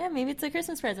 Yeah, maybe it's a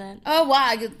Christmas present. Oh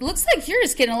wow! It looks like you're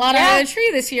just getting a lot out of the tree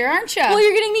this year, aren't you? Well,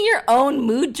 you're getting me your own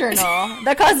mood journal.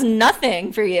 That costs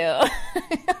nothing for you.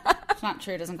 It's not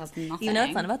true. It doesn't cost nothing. You know,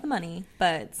 it's not about the money,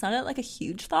 but it's not like a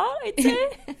huge thought, I'd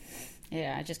say.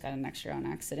 Yeah, I just got an extra on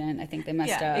accident. I think they messed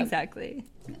Yeah, up. exactly.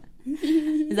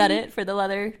 Is that it for the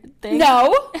leather thing?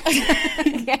 No.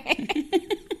 Okay.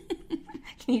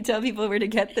 Can you tell people where to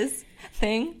get this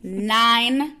thing?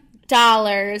 $9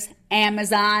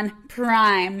 Amazon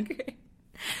Prime.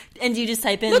 And do you just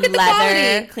type in Look at the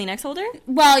leather quality. Kleenex holder?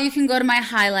 Well, you can go to my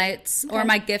highlights or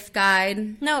my gift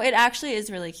guide. No, it actually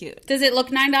is really cute. Does it look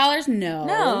 $9? No.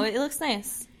 No, it looks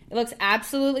nice. It looks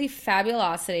absolutely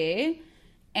fabulosity.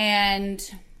 And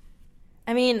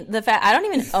I mean, the fact I don't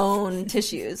even own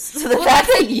tissues. So the fact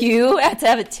that you have to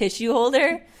have a tissue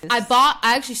holder. I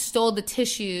actually stole the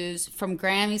tissues from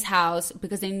Grammy's house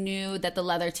because they knew that the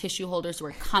leather tissue holders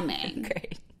were coming.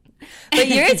 Great. But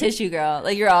you're a tissue girl.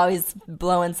 Like, you're always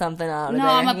blowing something out of No,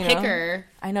 there. I'm a you know? picker.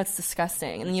 I know, it's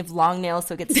disgusting. And then you have long nails,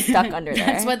 so it gets stuck under there.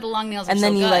 That's why the long nails are and so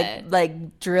then you good.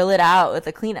 like drill it out with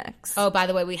a Kleenex. Oh, by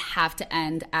the way, we have to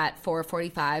end at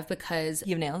 4:45 because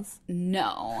You have nails?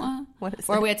 no. What is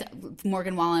or it? we had to,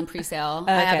 Morgan Wallen pre-sale.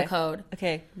 Oh, I have okay. the code.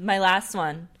 Okay, my last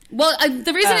one. Well,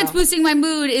 the reason it's Oh. boosting my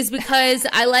mood is because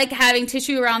I like having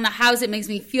tissue around the house. It makes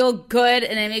me feel good,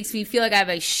 and it makes me feel like I have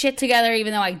a shit together,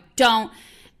 even though I don't.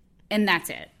 And that's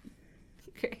it.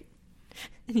 Great.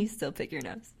 And you still pick your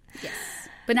nose. Yes.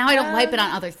 But now I don't wipe it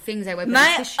on other things. I wipe it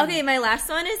on tissue. My last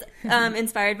one is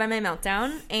inspired by my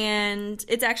meltdown, and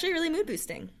it's actually really mood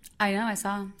boosting. I know, I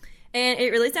saw. And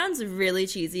it really sounds really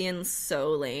cheesy and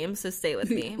so lame, so stay with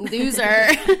me. Loser.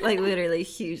 Like, literally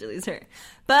huge loser.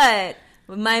 But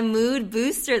my mood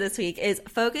booster this week is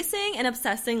focusing and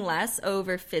obsessing less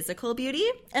over physical beauty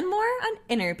and more on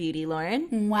inner beauty,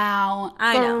 Lauren. Wow.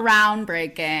 I know.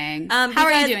 Groundbreaking. How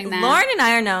are you doing that? Lauren and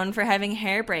I are known for having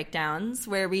hair breakdowns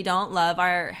where we don't love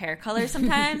our hair color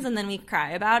sometimes and then we cry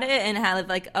about it and have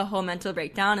like a whole mental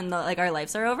breakdown and like our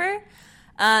lives are over.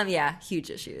 Yeah, huge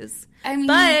issues. I mean,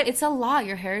 But it's a lot.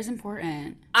 Your hair is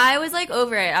important. I was like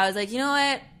over it. I was like, you know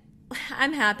what?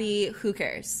 I'm happy. Who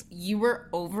cares? You were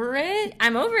over it?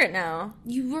 I'm over it now.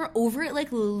 You were over it like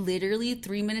literally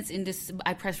 3 minutes into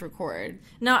I pressed record.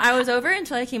 No, I was over it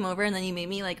until I came over and then you made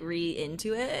me like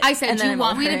into it. I said, and do then you I'm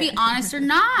want me over to be it. honest or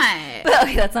not? But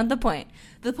okay, that's not the point.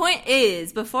 The point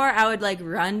is, before I would like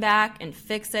run back and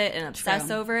fix it and obsess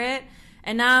True. over it.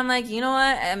 And now I'm like, you know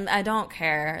what? I don't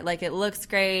care. Like, it looks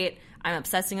great. I'm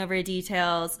obsessing over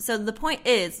details. So the point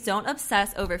is, don't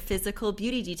obsess over physical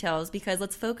beauty details because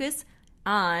let's focus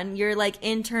on your like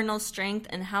internal strength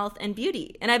and health and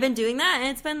beauty. And I've been doing that and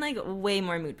it's been like way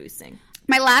more mood boosting.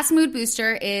 My last mood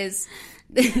booster is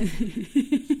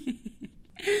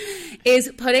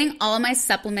putting all of my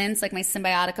supplements, like my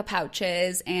Symbiotica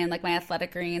pouches and like my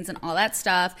Athletic Greens and all that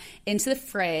stuff into the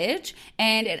fridge.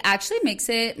 And it actually makes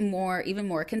it even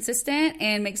more consistent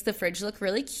and makes the fridge look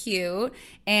really cute.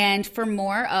 And for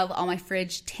more of all my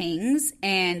fridge tings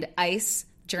and ice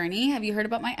journey, have you heard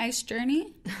about my ice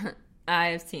journey?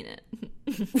 I've seen it.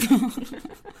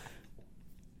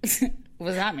 What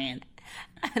does that mean?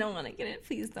 I don't want to get it.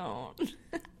 Please don't.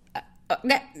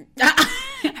 Okay.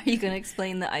 Are you going to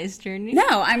explain the ice journey? No,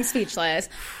 I'm speechless.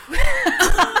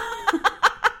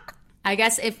 I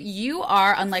guess if you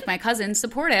are, unlike my cousin,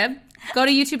 supportive, go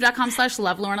to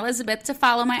youtube.com/lovelaurenelizabeth to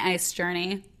follow my ice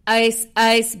journey. Ice,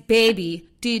 ice, baby.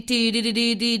 Do, do, do, do,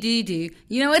 do, do, do, do.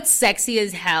 You know what's sexy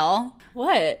as hell?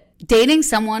 What? Dating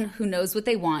someone who knows what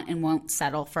they want and won't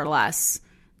settle for less.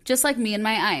 Just like me and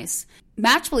my ice.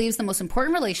 Match believes the most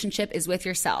important relationship is with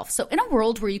yourself. So in a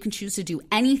world where you can choose to do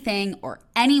anything or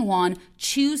anyone,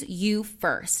 choose you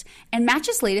first. And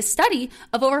Match's latest study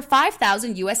of over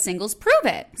 5,000 US singles prove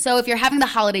it. So if you're having the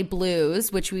holiday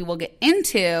blues, which we will get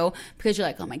into, because you're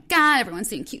like, oh my God, everyone's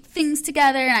doing cute things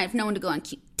together and I have no one to go on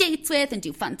cute dates with and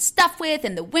do fun stuff with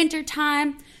in the winter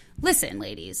time. Listen,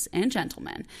 ladies and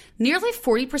gentlemen, nearly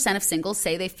 40% of singles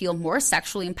say they feel more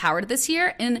sexually empowered this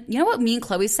year. And you know what me and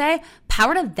Chloe say?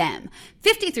 Power to them.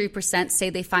 53%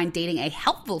 say they find dating a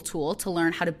helpful tool to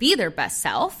learn how to be their best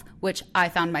self, which I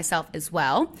found myself as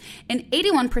well. And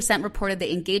 81% reported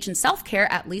they engage in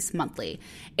self-care at least monthly.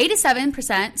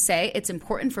 87% say it's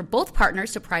important for both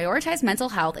partners to prioritize mental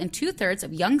health, and 2/3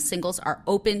 of young singles are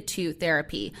open to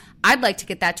therapy. I'd like to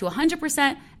get that to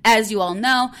 100%, as you all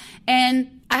know.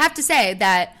 And I have to say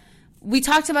that we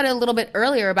talked about it a little bit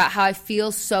earlier about how I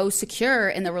feel so secure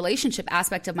in the relationship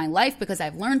aspect of my life because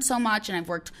I've learned so much and I've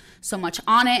worked so much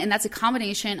on it. And that's a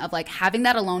combination of like having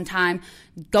that alone time,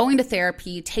 going to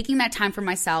therapy, taking that time for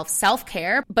myself,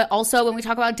 self-care. But also when we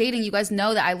talk about dating, you guys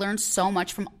know that I learned so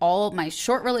much from all of my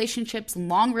short relationships,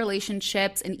 long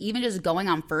relationships, and even just going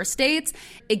on first dates.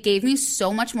 It gave me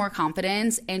so much more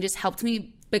confidence and just helped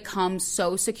me become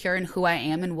so secure in who I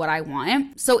am and what I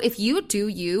want. So if you do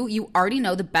you already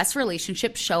know the best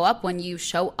relationships show up when you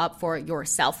show up for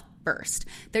yourself first.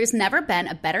 There's never been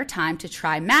a better time to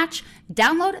try Match.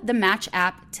 Download the Match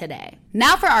app today.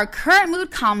 Now for our current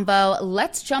mood combo,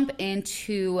 let's jump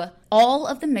into all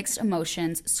of the mixed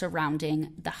emotions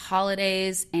surrounding the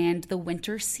holidays and the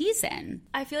winter season.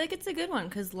 I feel like it's a good one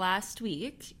because last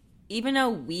week, even though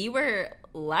we were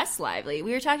less lively,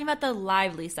 we were talking about the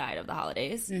lively side of the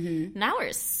holidays. Mm-hmm. Now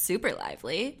we're super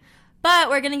lively. But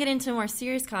we're going to get into a more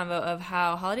serious convo of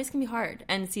how holidays can be hard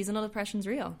and seasonal depression's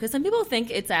real. Because some people think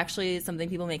it's actually something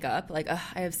people make up, like, I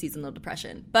have seasonal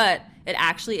depression. But it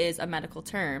actually is a medical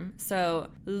term. So,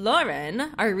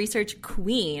 Lauren, our research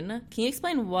queen, can you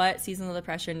explain what seasonal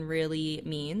depression really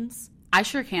means? I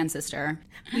sure can, sister.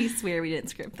 We swear we didn't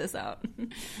script this out.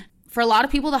 For a lot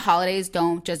of people, the holidays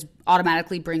don't just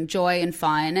automatically bring joy and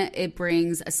fun. It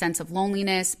brings a sense of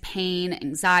loneliness, pain,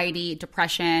 anxiety,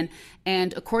 depression.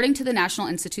 And according to the National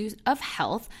Institute of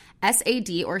Health,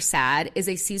 SAD or SAD is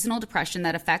a seasonal depression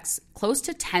that affects close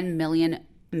to 10 million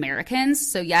Americans.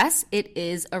 So yes, it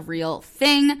is a real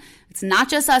thing. It's not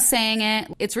just us saying it.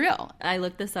 It's real. I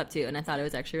looked this up too, and I thought it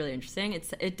was actually really interesting.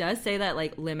 It does say that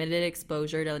like limited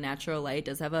exposure to natural light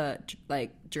does have a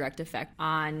like direct effect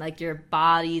on like your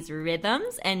body's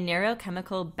rhythms and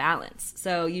neurochemical balance.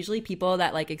 So usually people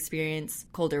that like experience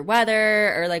colder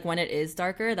weather or like when it is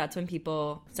darker, that's when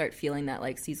people start feeling that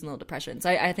like seasonal depression. So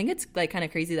I think it's like kind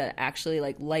of crazy that actually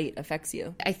like light affects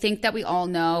you. I think that we all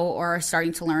know or are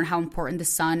starting to learn how important the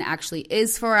sun actually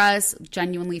is for us,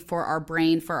 genuinely for our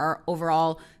brain, for our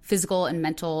overall physical and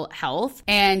mental health.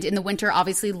 And in the winter,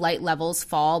 obviously light levels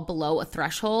fall below a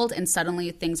threshold and suddenly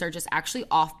things are just actually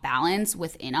off balance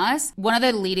within us. One of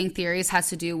the leading theories has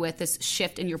to do with this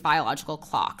shift in your biological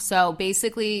clock. So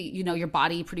basically, you know, your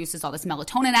body produces all this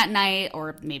melatonin at night,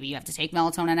 or maybe you have to take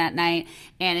melatonin at night,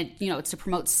 and it, you know, it's to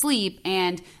promote sleep.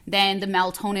 And then the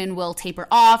melatonin will taper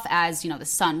off as, you know, the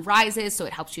sun rises, so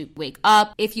it helps you wake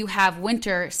up. If you have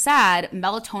winter SAD,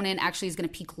 melatonin actually is going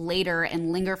to peak later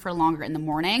and linger for longer in the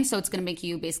morning. So it's going to make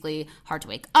you basically hard to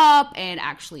wake up and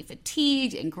actually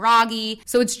fatigued and groggy.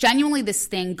 So it's genuinely this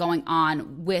thing going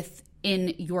on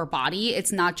within your body.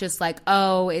 It's not just like,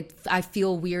 I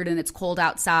feel weird and it's cold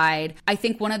outside. I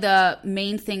think one of the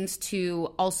main things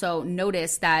to also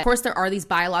notice that, of course, there are these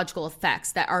biological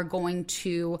effects that are going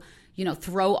to, you know,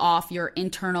 throw off your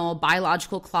internal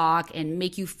biological clock and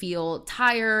make you feel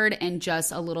tired and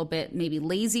just a little bit maybe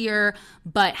lazier.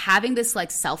 But having this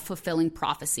like self-fulfilling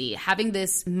prophecy, having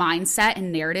this mindset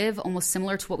and narrative almost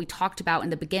similar to what we talked about in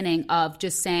the beginning of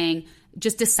just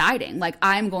deciding like,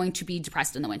 I'm going to be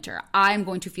depressed in the winter. I'm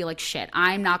going to feel like shit.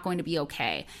 I'm not going to be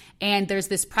okay. And there's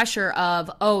this pressure of,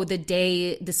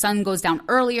 the sun goes down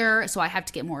earlier, so I have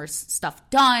to get more stuff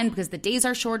done because the days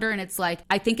are shorter. And it's like,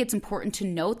 I think it's important to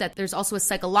note that there's also a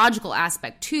psychological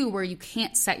aspect too, where you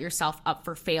can't set yourself up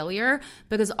for failure,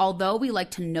 because although we like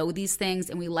to know these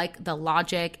things and we like the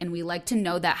logic and we like to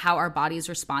know that how our body is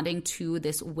responding to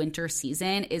this winter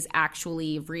season is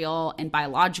actually real and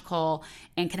biological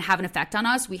and can have an effect on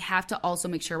us, we have to also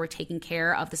make sure we're taking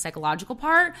care of the psychological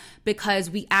part, because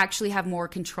we actually have more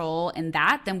control in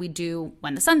that than we do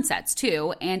when the sun sets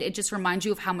too. And it just reminds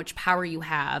you of how much power you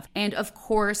have. And of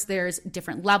course, there's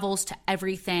different levels to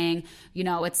everything. You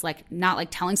know, it's like not like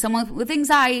telling someone with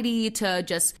anxiety to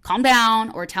just calm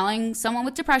down or telling someone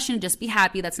with depression, just be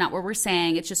happy. That's not what we're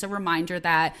saying. It's just a reminder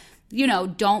that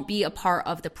don't be a part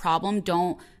of the problem.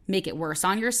 Don't make it worse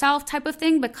on yourself type of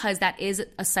thing, because that is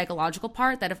a psychological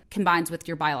part that combines with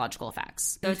your biological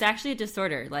effects. So it's actually a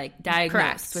disorder, like diagnosed,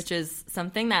 correct, which is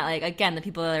something that, like, again, the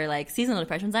people that are like seasonal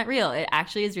depression's not real. It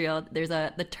actually is real. There's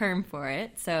the term for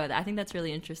it. So I think that's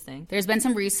really interesting. There's been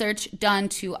some research done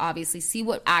to obviously see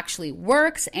what actually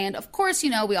works. And of course,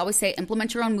 we always say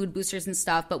implement your own mood boosters and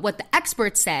stuff. But what the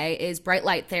experts say is bright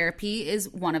light therapy is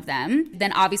one of them.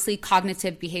 Then obviously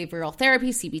cognitive behavioral therapy,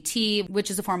 CBT, which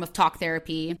is a form of talk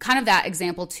therapy. Kind of that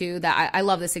example too, that I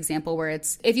love this example where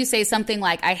it's, if you say something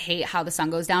like, I hate how the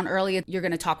sun goes down early, you're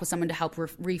going to talk with someone to help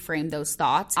reframe those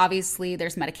thoughts. Obviously,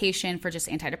 there's medication for just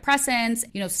antidepressants.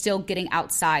 Still getting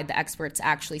outside, the experts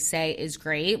actually say is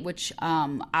great, which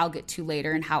I'll get to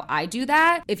later in how I do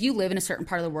that. If you live in a certain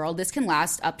part of the world, this can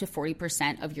last up to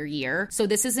 40% of your year. So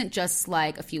this isn't just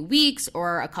like a few weeks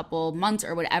or a couple months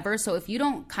or whatever. So if you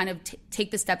don't kind of take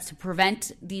the steps to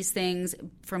prevent these things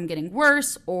from getting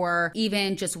worse, or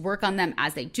even just work on them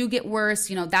as they do get worse,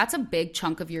 that's a big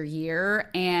chunk of your year,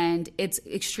 and it's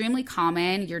extremely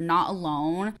common. You're not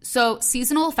alone. So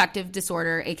seasonal affective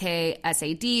disorder, aka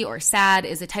SAD or SAD,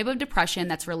 is a type of depression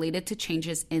that's related to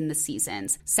changes in the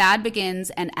seasons. SAD begins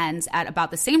and ends at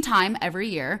about the same time every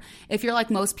year. If you're like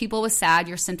most people with SAD,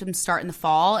 your symptoms start in the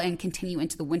fall and continue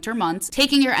into the winter months,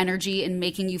 taking your energy and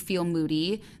making you feel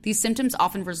moody. These symptoms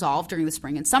often resolve during the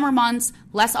spring and summer months.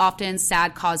 Less often,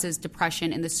 SAD causes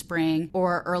depression in the spring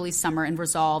or early summer and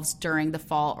resolves during the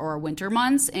fall or winter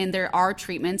months. And there are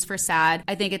treatments for SAD.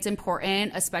 I think it's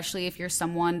important, especially if you're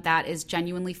someone that is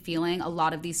genuinely feeling a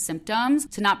lot of these symptoms,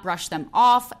 to not brush them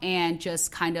off and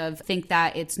just kind of think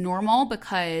that it's normal,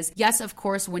 because yes, of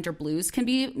course, winter blues can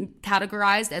be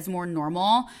categorized as more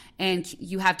normal, and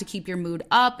you have to keep your mood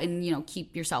up and,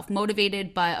 keep yourself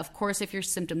motivated. But of course, if your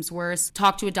symptoms worse,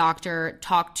 talk to a doctor,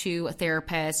 talk to a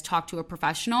therapist, talk to a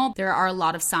professional. There are a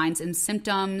lot of signs and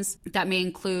symptoms that may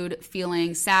include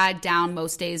feeling sad, down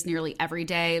most days, nearly every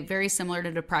day, very similar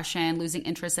to depression, losing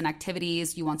interest in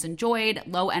activities you once enjoyed,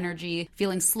 low energy,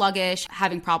 feeling sluggish,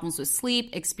 having problems with sleep,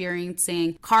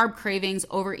 experiencing carb cravings,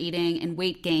 overeating, and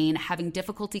weight gain, having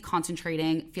difficulty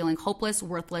concentrating, feeling hopeless,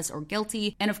 worthless, or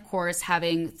guilty, and of course,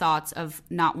 having thoughts of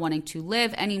not wanting to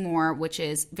live anymore, which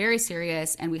is very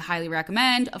serious, and we highly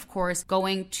recommend, of course,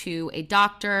 going to a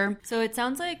doctor. So it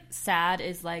sounds like SAD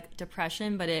is like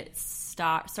depression, but it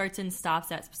starts and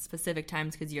stops at specific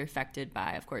times because you're affected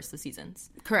by, of course, the seasons.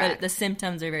 Correct. But the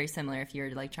symptoms are very similar if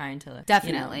you're like trying to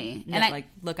definitely and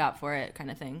look out for it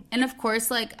kind of thing. And of course,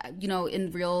 like,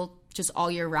 in real, just all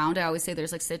year round, I always say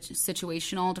there's like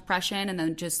situational depression and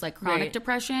then just like chronic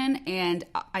depression. And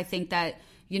I think that,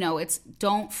 it's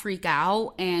don't freak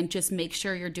out and just make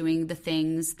sure you're doing the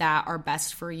things that are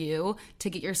best for you to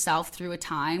get yourself through a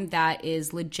time that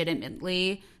is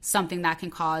legitimately something that can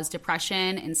cause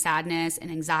depression and sadness and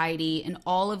anxiety and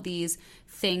all of these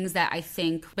things that I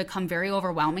think become very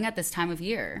overwhelming at this time of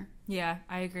year. Yeah,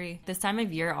 I agree. This time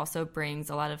of year also brings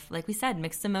a lot of, like we said,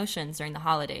 mixed emotions during the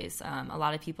holidays. A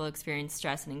lot of people experience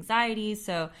stress and anxiety.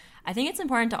 So I think it's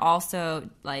important to also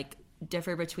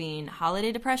differ between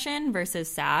holiday depression versus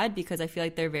SAD, because I feel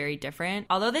like they're very different.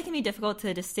 Although they can be difficult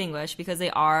to distinguish because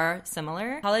they are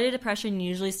similar. Holiday depression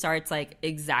usually starts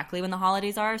exactly when the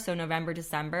holidays are, so November,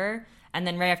 December. And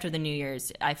then right after the New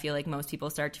Year's, I feel like most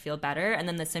people start to feel better. And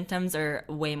then the symptoms are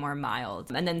way more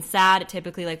mild. And then SAD,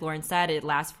 typically, like Lauren said, it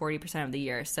lasts 40% of the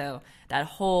year. So that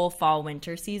whole fall,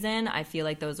 winter season, I feel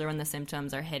like those are when the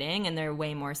symptoms are hitting and they're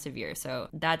way more severe. So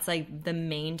that's the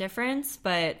main difference.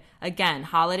 But again,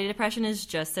 holiday depression is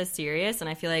just as serious. And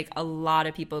I feel like a lot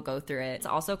of people go through it. It's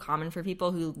also common for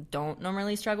people who don't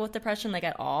normally struggle with depression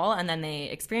at all. And then they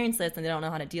experience this and they don't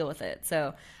know how to deal with it.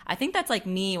 So I think that's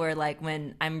me, where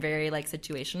when I'm very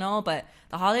situational, but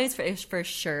the holidays for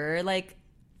sure,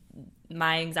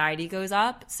 my anxiety goes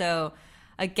up. So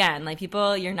again,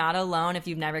 people, you're not alone if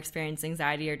you've never experienced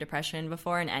anxiety or depression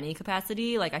before in any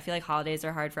capacity. I feel like holidays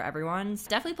are hard for everyone. So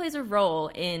definitely plays a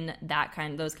role in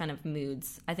those kind of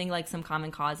moods. I think some common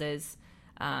causes,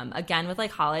 again, with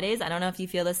holidays, I don't know if you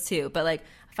feel this too, but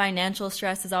financial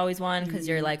stress is always one, because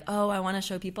you're oh, I want to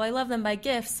show people I love them by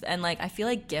gifts. And I feel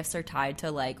like gifts are tied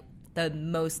to the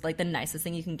most, the nicest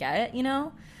thing you can get,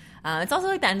 It's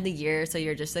also the end of the year, so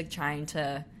you're just trying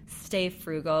to stay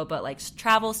frugal, but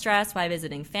travel stress while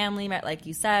visiting family, like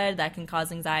you said, that can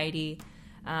cause anxiety.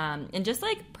 And just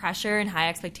pressure and high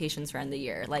expectations for end of the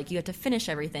year. You have to finish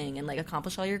everything and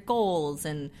accomplish all your goals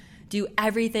and do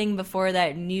everything before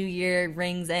that new year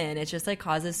rings in. It just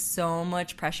causes so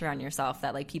much pressure on yourself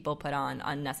that people put on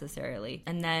unnecessarily.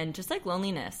 And then just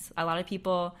loneliness. A lot of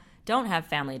people don't have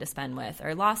family to spend with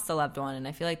or lost a loved one. And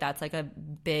I feel like that's like a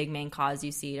big main cause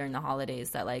you see during the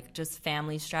holidays, that like just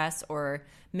family stress or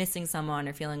missing someone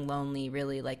or feeling lonely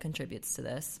really like contributes to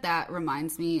this. That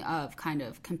reminds me of kind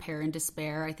of compare and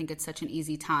despair. I think it's such an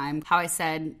easy time. How I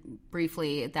said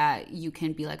briefly that you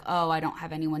can be like, oh, I don't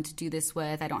have anyone to do this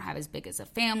with. I don't have as big as a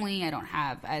family. I don't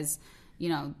have as, you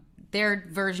know, their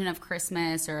version of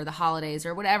Christmas or the holidays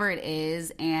or whatever it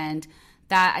is. And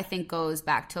that I think goes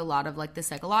back to a lot of like the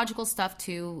psychological stuff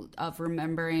too, of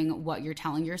remembering what you're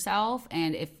telling yourself,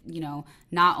 and if, you know,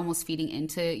 not almost feeding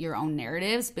into your own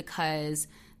narratives, because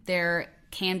there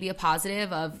can be a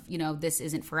positive of, you know, this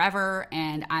isn't forever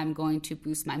and I'm going to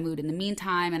boost my mood in the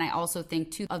meantime. And I also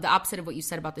think too, of the opposite of what you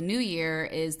said about the new year,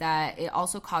 is that it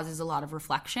also causes a lot of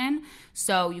reflection.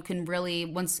 So you can really,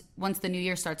 once the new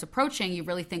year starts approaching, you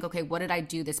really think, okay, what did I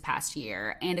do this past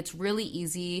year? And it's really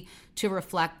easy to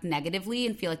reflect negatively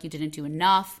and feel like you didn't do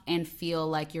enough and feel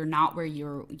like you're not where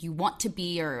you want to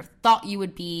be or thought you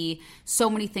would be. So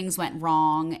many things went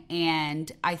wrong. And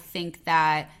I think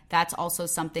that that's also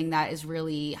something that is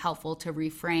really helpful to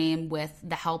reframe with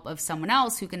the help of someone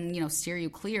else who can, you know, steer you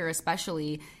clear.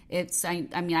 Especially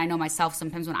I mean, I know myself,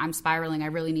 sometimes when I'm spiraling, I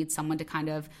really need someone to kind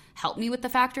of help me with the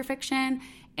fact or fiction.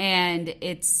 And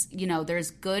it's, you know,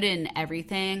 there's good in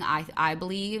everything, I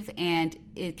believe, and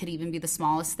it could even be the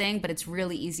smallest thing, but it's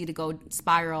really easy to go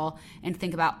spiral and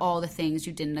think about all the things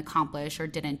you didn't accomplish or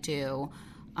didn't do,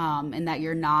 and that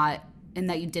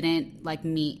you didn't like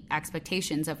meet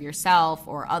expectations of yourself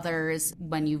or others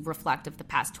when you reflect of the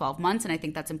past 12 months. And I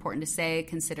think that's important to say,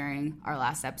 considering our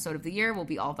last episode of the year will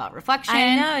be all about reflection.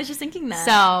 I know, I was just thinking that.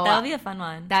 So that'll be a fun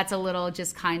one. That's a little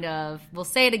just kind of, we'll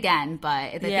say it again, but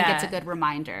I think it's a good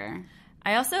reminder.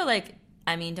 I also like,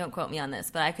 I mean, don't quote me on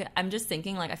this, but I'm just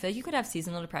thinking, like, I feel like you could have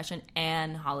seasonal depression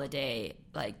and holiday,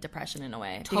 like, depression in a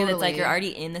way. Totally. Because it's like you're already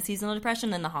in the seasonal depression,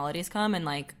 then the holidays come, and,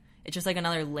 like, it's just, like,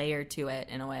 another layer to it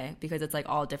in a way, because it's, like,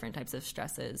 all different types of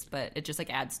stresses, but it just,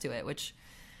 like, adds to it, which,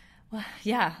 well,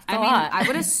 yeah, it's a lot. I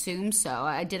would assume so.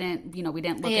 I didn't, you know, we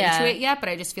didn't look into it yet, but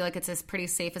I just feel like it's a pretty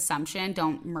safe assumption.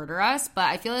 Don't murder us. But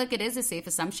I feel like it is a safe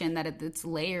assumption that it's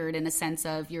layered in a sense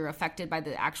of you're affected by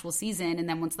the actual season. And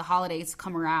then once the holidays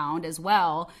come around as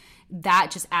well,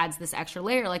 that just adds this extra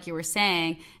layer, like you were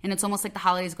saying. And it's almost like the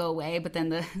holidays go away, but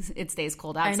then it stays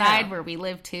cold outside where we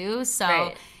live too.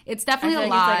 So it's definitely a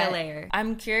lot. It's like a layer.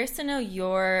 I'm curious to know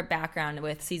your background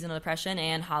with seasonal depression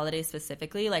and holidays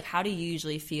specifically. Like, how do you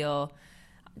usually feel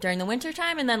during the winter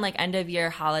time and then like end of year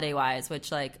holiday wise,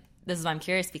 which like, this is why I'm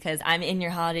curious, because I'm in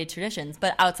your holiday traditions,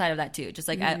 but outside of that too, just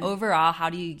like overall, how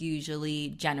do you usually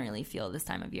generally feel this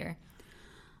time of year?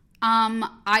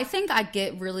 I think I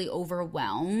get really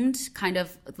overwhelmed, kind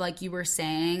of like you were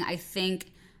saying. I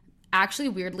think actually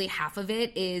weirdly half of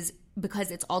it is because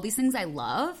it's all these things I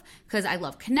love, because I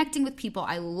love connecting with people.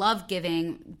 I love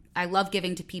giving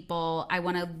to people. I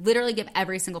want to literally give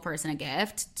every single person a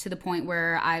gift to the point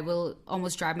where I will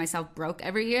almost drive myself broke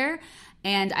every year.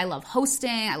 And I love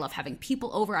hosting. I love having people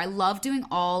over. I love doing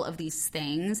all of these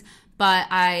things, but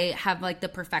I have like the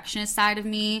perfectionist side of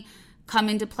me come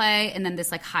into play, and then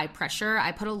this like high pressure.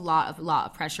 I put a lot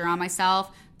of pressure on myself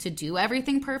to do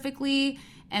everything perfectly.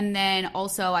 And then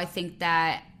also I think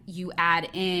that you add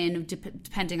in,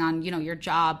 depending on, you know, your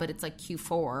job, but it's like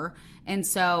Q4. And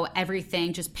so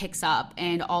everything just picks up,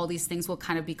 and all these things will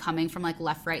kind of be coming from like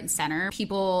left, right, and center.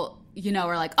 People, you know,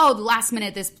 are like, oh, the last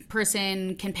minute this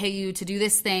person can pay you to do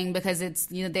this thing because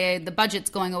it's, you know, the budget's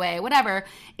going away, whatever.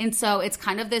 And so it's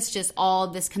kind of this just all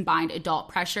this combined adult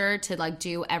pressure to like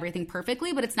do everything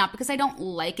perfectly. But it's not because I don't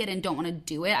like it and don't want to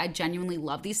do it. I genuinely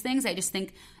love these things. I just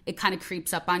think it kind of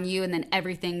creeps up on you, and then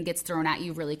everything gets thrown at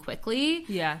you really quickly.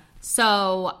 Yeah.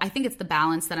 So I think it's the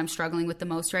balance that I'm struggling with the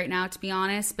most right now, to be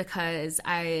honest, because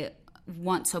I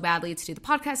want so badly to do the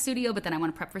podcast studio, but then I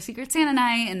want to prep for Secret Santa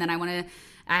night, and then I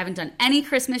haven't done any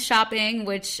Christmas shopping,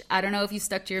 which I don't know if you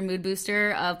stuck to your mood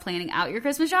booster of planning out your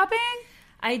Christmas shopping.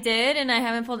 I did, and I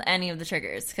haven't pulled any of the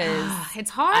triggers because it's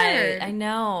hard. I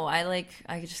know. I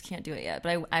just can't do it yet,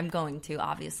 but I'm going to,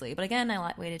 obviously. But again,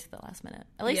 I waited to the last minute.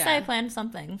 At least I planned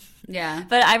something. Yeah.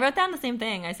 But I wrote down the same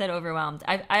thing. I said overwhelmed.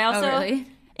 I also, really?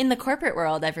 In the corporate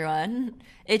world, everyone,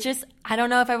 it just, I don't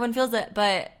know if everyone feels it,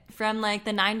 but from like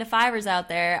the 9-to-5ers out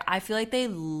there, I feel like they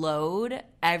load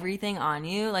everything on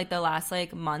you like the last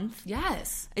like month.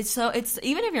 Yes. It's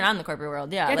even if you're not in the corporate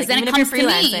world, like then even it if you're comes to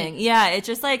freelancing, me. it's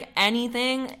just like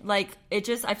anything, like it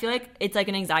just, I feel like it's like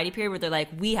an anxiety period where they're like,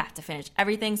 we have to finish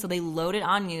everything, so they load it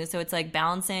on you. So it's like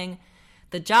balancing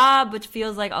the job, which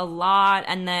feels like a lot,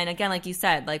 and then again, like you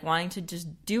said, like wanting to just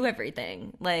do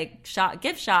everything, like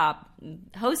gift shop,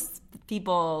 host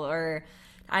people, or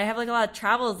I have like a lot of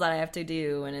travels that I have to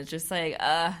do, and it's just like,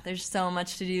 there's so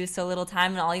much to do, so little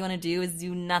time, and all you want to do is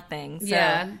do nothing. So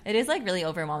it is like really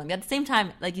overwhelming. But at the same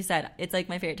time, like you said, it's like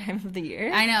my favorite time of the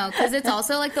year. I know, because it's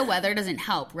also like the weather doesn't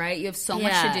help, right? You have so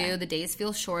much to do. The days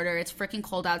feel shorter. It's freaking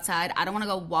cold outside. I don't want to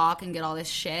go walk and get all this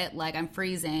shit. Like, I'm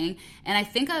freezing. And I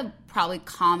think a probably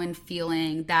common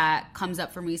feeling that comes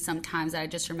up for me sometimes that I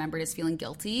just remembered is feeling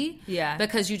guilty. Yeah.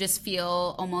 Because you just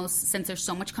feel almost, since there's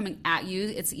so much coming at you,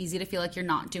 it's easy to feel like you're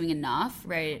not doing enough.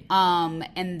 Right.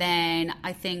 And then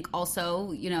I think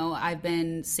also, you know, I've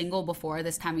been single before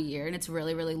this time of year, and it's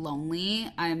really, really lonely.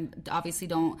 I obviously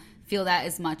don't feel that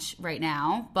as much right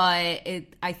now, but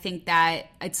I think that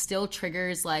it still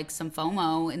triggers like some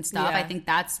FOMO and stuff.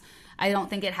 Yeah. I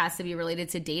don't think it has to be related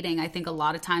to dating. I think a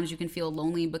lot of times you can feel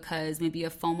lonely because maybe you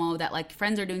have FOMO that like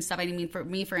friends are doing stuff. I mean, for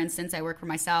me, for instance, I work for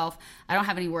myself. I don't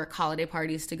have any work holiday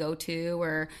parties to go to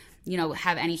or, you know,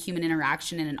 have any human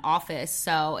interaction in an office.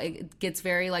 So it gets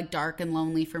very like dark and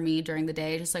lonely for me during the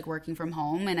day, just like working from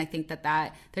home. And I think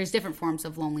that there's different forms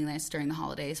of loneliness during the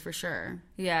holidays for sure.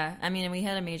 Yeah. I mean, we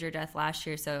had a major death last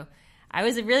year, so I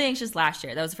was really anxious last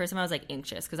year. That was the first time I was like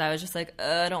anxious because I was just like,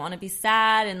 I don't want to be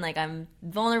sad, and like I'm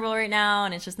vulnerable right now,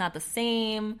 and it's just not the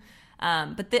same.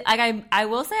 But I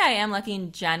will say I am lucky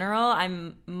in general.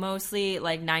 I'm mostly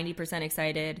like 90%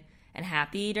 excited and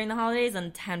happy during the holidays,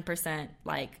 and 10%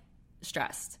 like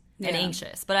stressed and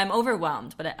anxious. But I'm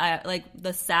overwhelmed. But I like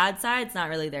the sad side's not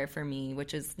really there for me,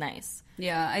 which is nice.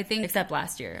 Yeah, I think except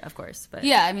last year, of course. But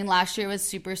yeah, I mean, last year was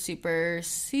super, super,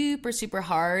 super, super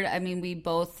hard. I mean, we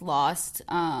both lost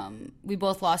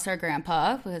our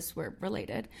grandpa because we're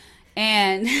related,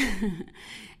 and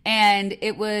and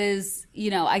it was, you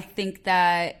know, I think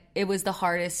that it was the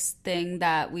hardest thing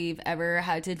that we've ever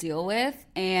had to deal with.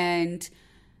 And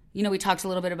you know, we talked a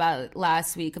little bit about it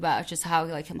last week about just how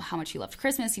much he loved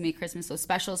Christmas. He made Christmas so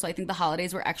special. So I think the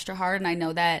holidays were extra hard, and I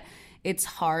know that it's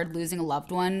hard losing a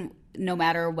loved one. No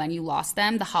matter when you lost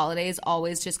them, the holidays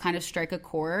always just kind of strike a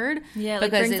chord. Yeah,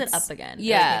 like brings it up again.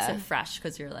 Yeah. It makes it fresh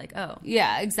because you're like, oh.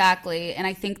 Yeah, exactly. And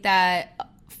I think that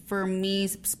for me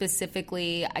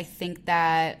specifically, I think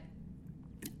that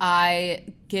I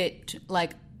get,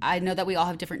 like, I know that we all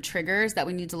have different triggers that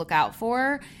we need to look out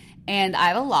for. And I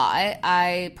have a lot.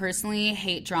 I personally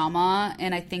hate drama,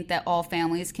 and I think that all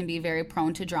families can be very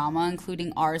prone to drama,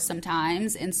 including ours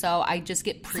sometimes. And so I just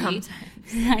get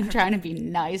I'm trying to be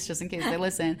nice just in case they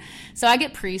listen. So I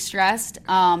get pre-stressed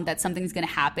that something's going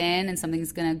to happen and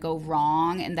something's going to go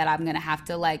wrong, and that I'm going to have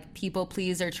to like people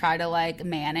please or try to like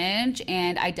manage.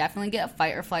 And I definitely get a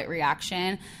fight or flight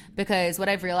reaction, because what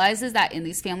I've realized is that in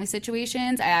these family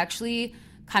situations, I actually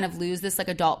kind of lose this like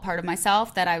adult part of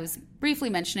myself that I was briefly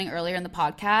mentioning earlier in the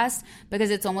podcast, because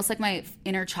it's almost like my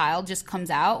inner child just comes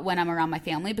out when I'm around my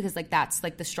family, because like that's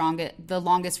like the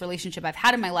longest relationship I've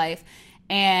had in my life,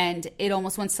 and it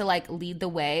almost wants to like lead the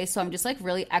way. So I'm just like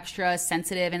really extra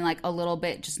sensitive and like a little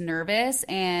bit just nervous.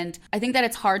 And I think that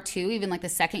it's hard too, even like the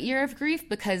second year of grief,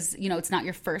 because you know it's not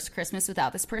your first Christmas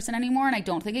without this person anymore, and I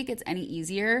don't think it gets any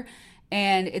easier.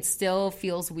 And it still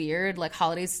feels weird, like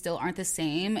holidays still aren't the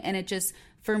same, and it just,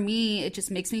 for me, it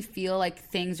just makes me feel like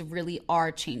things really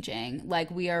are changing. Like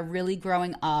we are really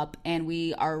growing up, and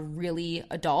we are really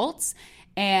adults,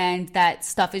 and that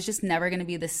stuff is just never going to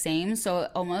be the same. So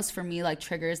it almost for me like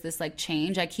triggers this like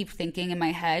change. I keep thinking in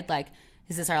my head like,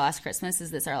 is this our last Christmas? Is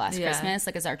this our last Christmas?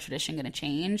 Like, is our tradition going to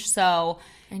change? So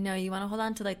I know you want to hold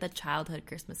on to like the childhood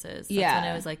Christmases. That's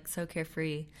when it was like so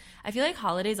carefree. I feel like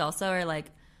holidays also are like,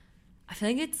 I feel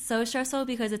like it's so stressful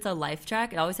because it's a life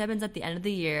track. It always happens at the end of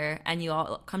the year, and you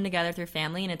all come together with your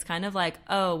family, and it's kind of like,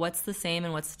 oh, what's the same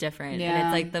and what's different? Yeah.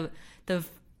 And it's like the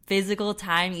physical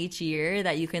time each year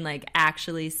that you can like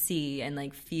actually see and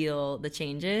like feel the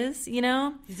changes, you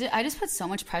know? I just put so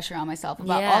much pressure on myself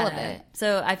about all of it.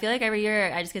 So I feel like every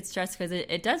year I just get stressed because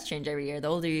it does change every year. The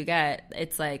older you get,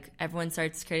 it's like everyone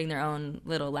starts creating their own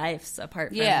little lives apart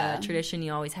from the tradition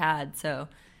you always had. So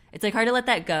it's like hard to let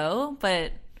that go,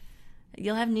 but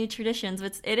you'll have new traditions,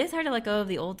 but it is hard to let go of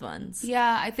the old ones.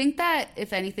 Yeah, I think that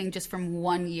if anything, just from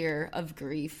 1 year of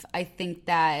grief, I think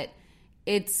that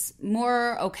it's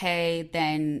more okay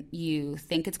than you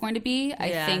think it's going to be.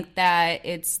 I think that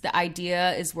the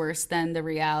idea is worse than the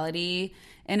reality,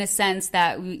 in a sense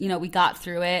that we got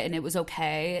through it and it was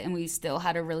okay, and we still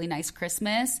had a really nice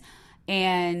Christmas.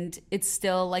 And it's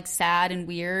still like sad and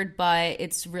weird, but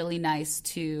it's really nice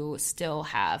to still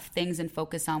have things and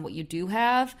focus on what you do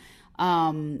have.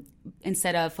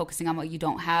 Instead of focusing on what you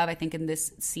don't have. I think in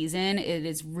this season, it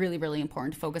is really, really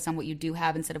important to focus on what you do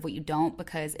have instead of what you don't,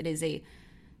 because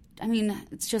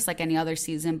it's just like any other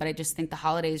season, but I just think the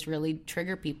holidays really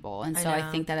trigger people. And so I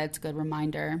think that it's a good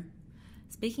reminder.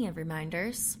 Speaking of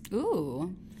reminders,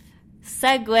 Ooh.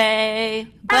 segue.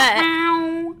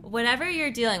 But whatever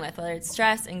you're dealing with, whether it's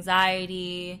stress,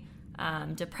 anxiety,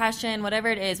 depression, whatever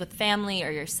it is with family or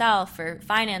yourself or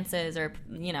finances or,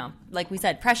 you know, like we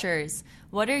said, pressures,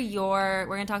 we're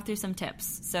going to talk through some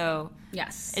tips. So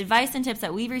yes, advice and tips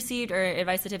that we've received or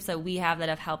advice and tips that we have that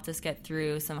have helped us get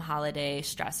through some holiday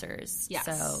stressors. Yes.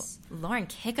 So Lauren,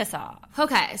 kick us off.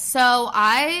 Okay, so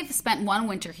I've spent one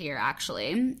winter here,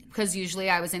 actually, because usually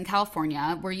I was in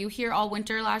California. Were you here all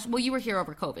winter Well, you were here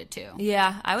over COVID, too.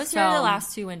 Yeah, I was here the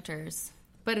last 2 winters.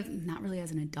 But not really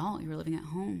as an adult. You were living at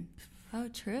home. Oh,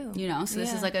 true. You know, so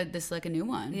this is like a new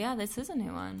one. Yeah, this is a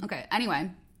new one. Okay,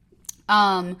 anyway.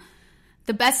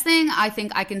 The best thing I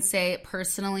think I can say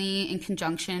personally in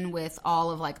conjunction with all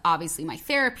of, like, obviously my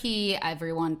therapy,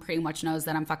 everyone pretty much knows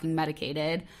that I'm fucking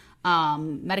medicated.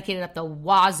 Medicated up the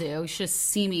wazoo. You should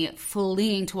see me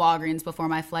fleeing to Walgreens before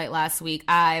my flight last week.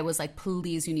 I was like,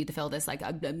 please, you need to fill this, like,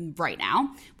 right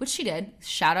now, which she did.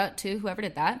 Shout out to whoever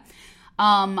did that.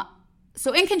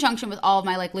 So in conjunction with all of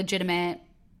my, like, legitimate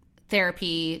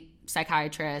therapy,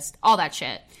 psychiatrist, all that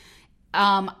shit,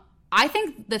 I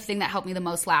think the thing that helped me the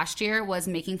most last year was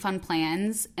making fun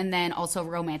plans and then also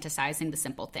romanticizing the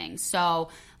simple things. So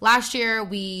last year,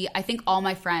 I think all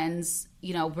my friends,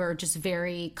 you know, were just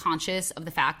very conscious of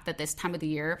the fact that this time of the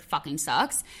year fucking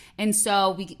sucks. And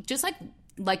so we just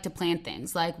like to plan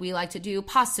things. Like, we like to do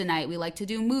pasta night. We like to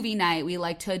do movie night. We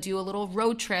like to do a little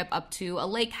road trip up to a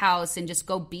lake house and just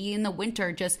go be in the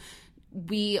winter.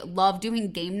 We love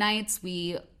doing game nights.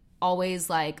 We always,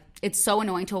 like, it's so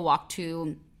annoying to walk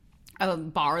to a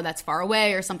bar that's far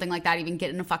away or something like that, even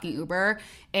get in a fucking Uber,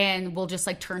 and we'll just,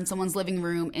 like, turn someone's living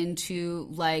room into,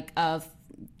 like, a,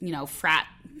 you know, frat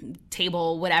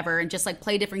table, whatever, and just, like,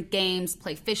 play different games,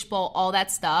 play fishbowl, all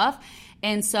that stuff.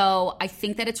 And so I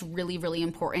think that it's really, really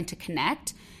important to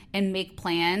connect and make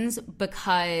plans,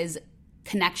 because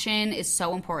connection is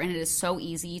so important. It is so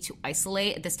easy to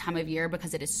isolate at this time of year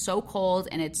because it is so cold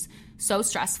and it's so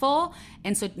stressful.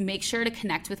 And so make sure to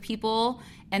connect with people.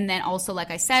 And then also,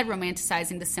 like I said,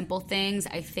 romanticizing the simple things.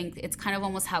 I think it's kind of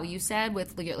almost how you said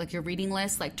with, like, your reading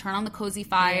list, like, turn on the cozy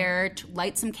fire,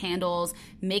 light some candles,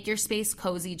 make your space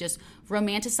cozy. Just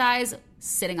romanticize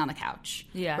sitting on the couch.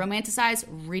 Yeah. Romanticize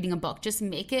reading a book. Just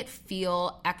make it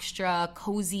feel extra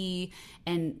cozy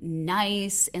and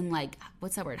nice and, like,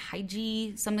 what's that word?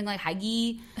 Hygie? Something like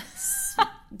hygie?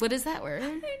 What is that word? I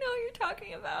know what you're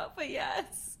talking about, but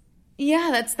yes.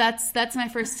 Yeah, that's my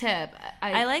first tip.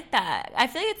 I like that. I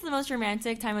feel like it's the most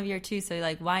romantic time of year too, so,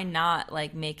 like, why not,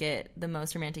 like, make it the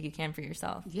most romantic you can for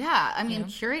yourself? Yeah, I mean,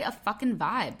 curate a fucking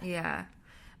vibe. Yeah.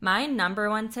 My number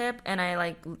one tip, and I,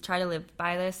 like, try to live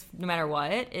by this no matter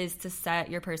what, is to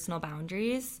set your personal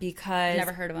boundaries, because...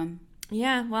 Never heard of them.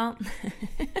 Yeah, well,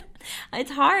 it's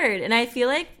hard. And I feel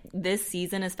like this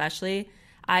season especially,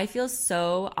 I feel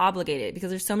so obligated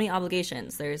because there's so many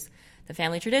obligations. There's the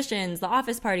family traditions, the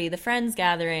office party, the friends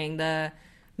gathering, the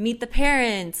meet the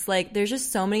parents. Like, there's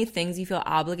just so many things you feel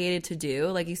obligated to do.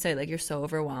 Like you said, like, you're so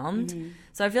overwhelmed. Mm-hmm.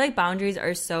 So I feel like boundaries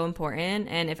are so important.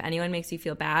 And if anyone makes you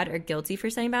feel bad or guilty for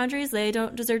setting boundaries, they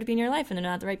don't deserve to be in your life and they're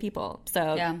not the right people.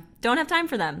 So don't have time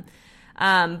for them.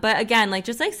 But again, like,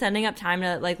 just, like, setting up time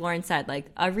to, like Lauren said, like,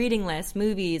 a reading list,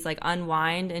 movies, like,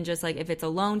 unwind, and just, like, if it's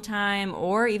alone time,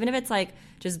 or even if it's, like,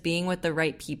 just being with the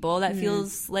right people that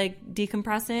feels like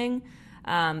decompressing,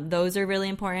 those are really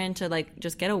important to, like,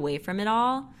 just get away from it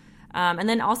all. And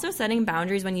then also setting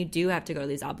boundaries when you do have to go to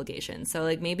these obligations. So,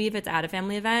 like, maybe if it's at a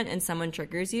family event and someone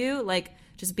triggers you, like,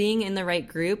 just being in the right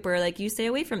group where, like, you stay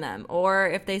away from them. Or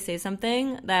if they say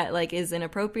something that, like, is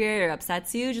inappropriate or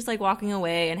upsets you, just, like, walking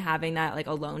away and having that, like,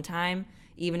 alone time,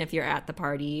 even if you're at the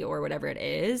party or whatever it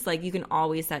is. Like, you can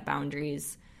always set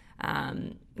boundaries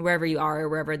wherever you are or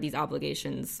wherever these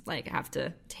obligations, like, have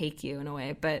to take you in a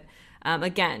way. But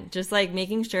again, just, like,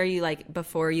 making sure you, like,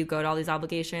 before you go to all these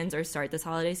obligations or start this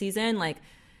holiday season, like,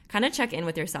 kind of check in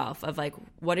with yourself of, like,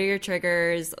 what are your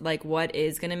triggers, like, what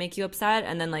is going to make you upset,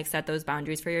 and then, like, set those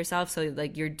boundaries for yourself so,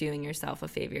 like, you're doing yourself a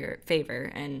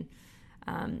favor and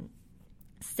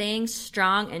staying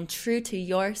strong and true to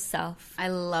yourself. I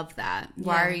love that.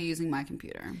 Why are you using my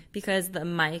computer? Because the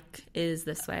mic is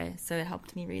this way, so it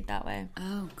helped me read that way.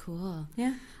 Oh, cool.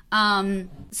 Yeah.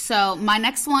 So my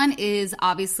next one is,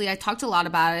 obviously, I talked a lot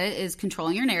about it, is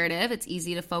controlling your narrative. It's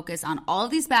easy to focus on all of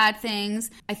these bad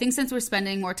things. I think since we're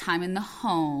spending more time in the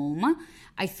home,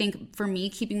 I think for me,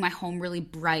 keeping my home really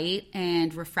bright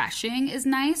and refreshing is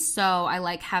nice. So I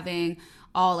like having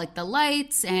all, like, the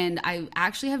lights, and I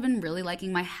actually have been really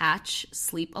liking my Hatch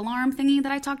sleep alarm thingy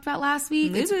that I talked about last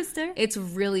week. Booster. It's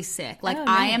really sick. Like, nice.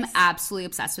 I am absolutely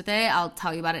obsessed with it. I'll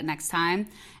tell you about it next time.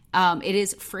 It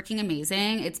is freaking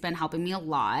amazing. It's been helping me a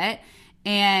lot.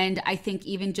 And I think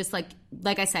even just like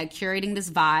I said, curating this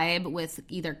vibe with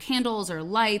either candles or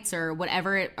lights or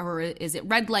whatever, or is it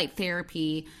red light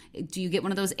therapy? Do you get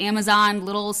one of those Amazon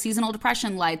little seasonal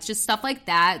depression lights? Just stuff like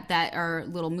that are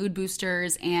little mood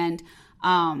boosters, and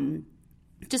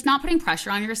just not putting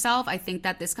pressure on yourself. I think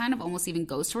that this kind of almost even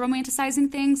goes to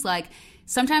romanticizing things. Like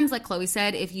sometimes, like Chloe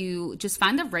said, if you just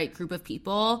find the right group of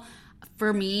people,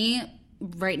 for me,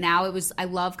 right now I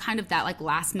love kind of that like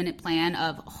last minute plan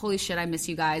of, holy shit, I miss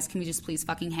you guys, can we just please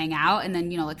fucking hang out? And then,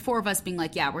 you know, like 4 of us being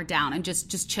like, yeah, we're down, and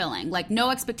just chilling, like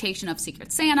no expectation of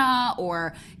Secret Santa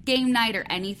or game night or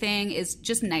anything. Is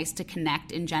just nice to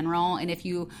connect in general. And if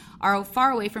you are far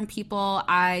away from people,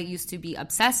 I used to be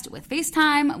obsessed with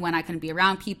FaceTime when I couldn't be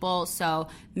around people, so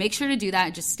make sure to do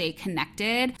that. Just stay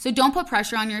connected. So don't put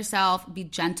pressure on yourself. Be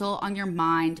gentle on your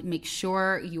mind. Make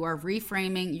sure you are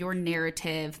reframing your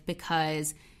narrative, because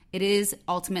it is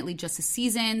ultimately just a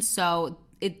season. So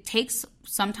it takes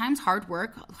sometimes hard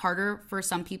work, harder for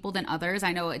some people than others.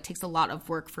 I know it takes a lot of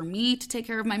work for me to take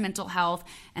care of my mental health,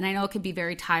 and I know it can be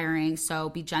very tiring. So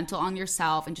be gentle on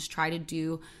yourself and just try to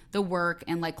do the work.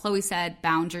 And like Chloe said,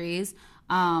 boundaries.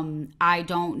 I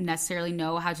don't necessarily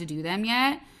know how to do them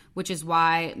yet, which is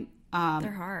why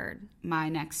they're hard. My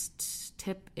next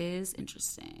tip is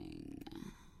interesting.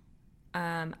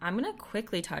 I'm going to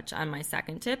quickly touch on my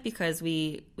second tip, because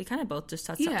we kind of both just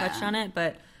touched on it.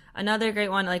 But another great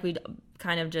one, like we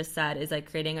kind of just said, is like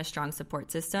creating a strong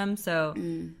support system. So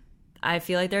I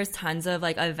feel like there's tons of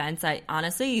like events that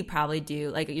honestly you probably do,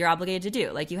 like you're obligated to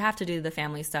do. Like you have to do the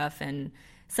family stuff and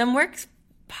some work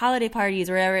holiday parties,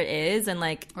 wherever it is, and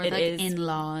like or it like is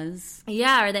in-laws.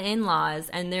 Yeah, or the in-laws.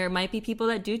 And there might be people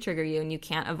that do trigger you and you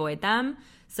can't avoid them.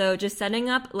 So just setting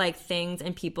up like things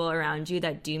and people around you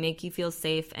that do make you feel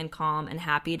safe and calm and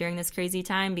happy during this crazy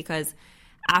time, because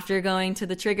after going to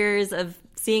the triggers of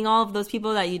seeing all of those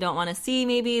people that you don't want to see,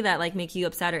 maybe that like make you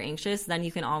upset or anxious, then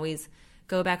you can always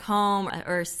go back home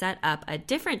or set up a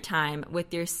different time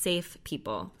with your safe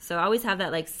people. So always have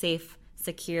that like safe,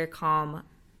 secure, calm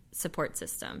support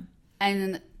system.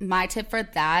 And my tip for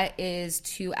that is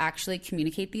to actually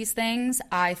communicate these things.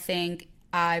 I think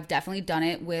I've definitely done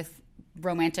it with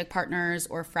romantic partners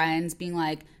or friends, being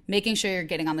like, making sure you're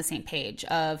getting on the same page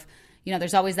of, you know,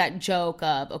 there's always that joke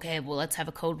of, okay, well, let's have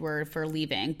a code word for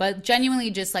leaving, but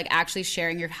genuinely just like actually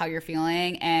sharing how you're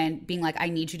feeling and being like, I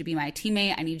need you to be my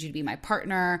teammate. I need you to be my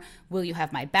partner. Will you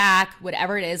have my back?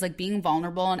 Whatever it is, like being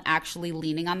vulnerable and actually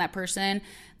leaning on that person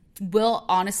will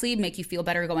honestly make you feel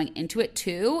better going into it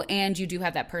too. And you do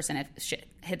have that person if shit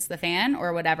hits the fan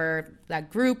or whatever, that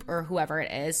group or whoever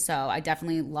it is. So I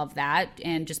definitely love that,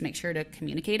 and just make sure to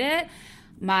communicate it.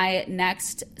 My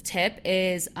next tip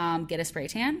is get a spray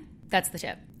tan. That's the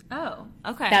tip. Oh,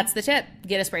 okay. That's the tip.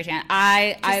 Get a spray tan.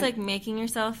 Like making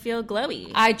yourself feel glowy.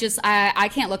 I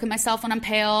can't look at myself when I'm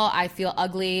pale. I feel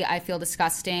ugly. I feel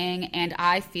disgusting. And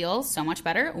I feel so much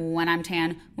better when I'm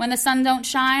tan. When the sun don't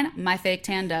shine, my fake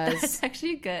tan does. That's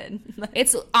actually good.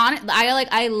 It's on.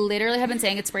 I literally have been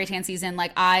saying it's spray tan season.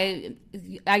 Like I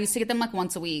used to get them like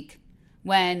once a week.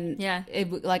 When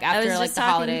like after like the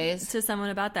holidays. To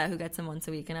someone about that who gets them once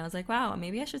a week, and I was like, wow,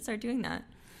 maybe I should start doing that.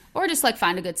 Or just like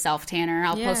find a good self tanner.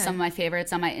 I'll post some of my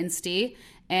favorites on my Insta,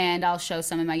 and I'll show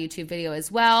some in my YouTube video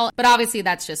as well. But obviously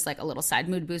that's just like a little side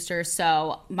mood booster.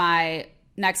 So my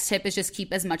next tip is just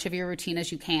keep as much of your routine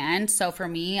as you can. So for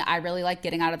me, I really like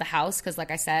getting out of the house because, like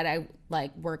I said, I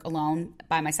like work alone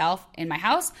by myself in my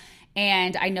house.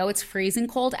 And I know it's freezing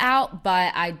cold out,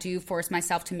 but I do force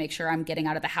myself to make sure I'm getting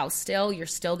out of the house still. You're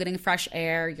still getting fresh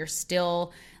air. You're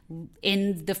still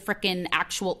in the freaking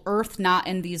actual earth, not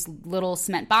in these little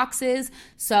cement boxes.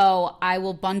 So I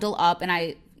will bundle up.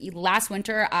 And last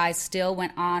winter, I still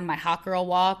went on my hot girl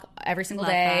walk every single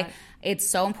day. That. It's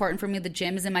so important for me. The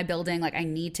gym is in my building. Like I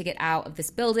need to get out of this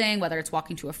building, whether it's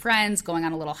walking to a friend's, going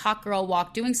on a little hot girl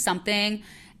walk, doing something.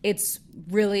 It's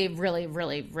really, really,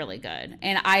 really, really good.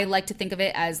 And I like to think of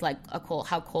it as like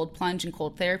how cold plunge and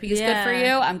cold therapy is good for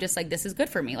you. I'm just like, this is good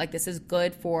for me. Like this is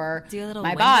good for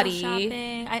my body.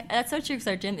 Shopping. That's so true because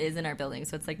our gym is in our building,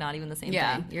 so it's like not even the same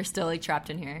thing. You're still like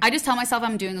trapped in here. I just tell myself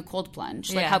I'm doing a cold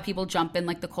plunge, like how people jump in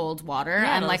like the cold water,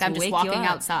 and like I'm just walking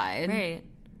outside. Right.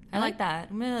 I like that.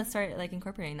 I'm gonna start like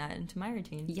incorporating that into my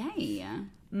routine. Yay.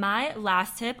 My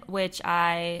last tip, which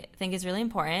I think is really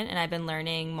important, and I've been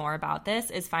learning more about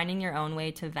this, is finding your own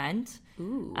way to vent.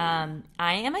 Ooh. I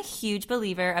am a huge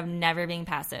believer of never being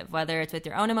passive, whether it's with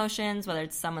your own emotions, whether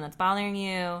it's someone that's bothering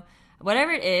you,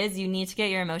 whatever it is, you need to get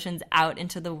your emotions out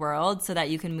into the world so that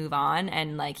you can move on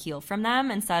and like heal from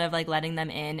them instead of like letting them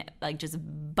in, like just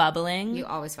bubbling. You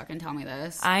always fucking tell me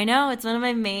this. I know. It's one of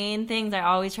my main things I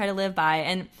always try to live by.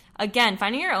 And again,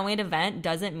 finding your own way to vent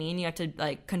doesn't mean you have to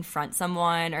like confront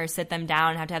someone or sit them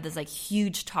down and have to have this like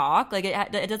huge talk. Like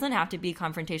it doesn't have to be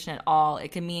confrontation at all.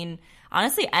 It can mean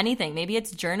honestly anything. Maybe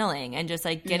it's journaling and just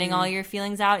like getting all your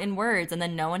feelings out in words, and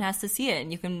then no one has to see it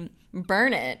and you can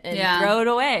burn it and throw it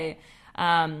away.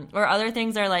 Or other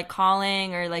things are like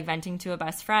calling or like venting to a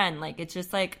best friend. Like it's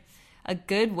just like a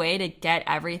good way to get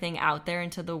everything out there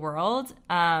into the world.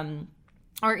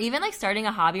 Or even like starting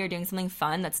a hobby or doing something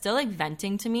fun that's still like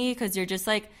venting to me, because you're just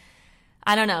like,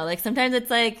 I don't know, like sometimes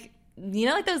it's like, you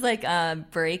know, like those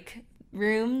like break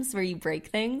rooms where you break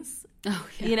things. Oh,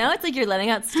 yeah. You know, it's like you're letting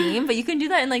out steam, but you can do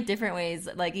that in like different ways.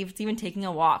 Like if it's even taking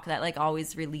a walk, that like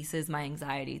always releases my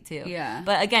anxiety too. Yeah.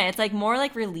 But again, it's like more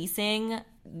like releasing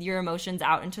your emotions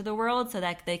out into the world so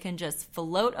that they can just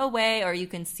float away, or you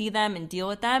can see them and deal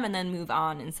with them and then move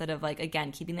on, instead of like,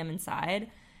 again, keeping them inside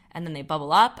and then they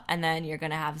bubble up and then you're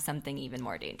going to have something even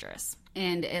more dangerous.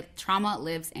 And trauma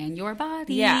lives in your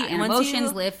body. Yeah. And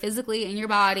emotions live physically in your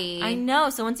body. I know.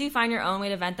 So once you find your own way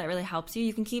to vent that really helps you,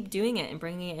 you can keep doing it and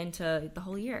bringing it into the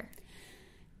whole year.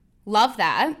 Love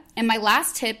that. And my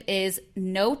last tip is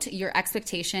note your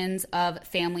expectations of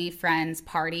family, friends,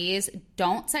 parties.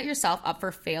 Don't set yourself up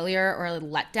for failure or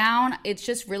letdown. It's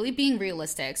just really being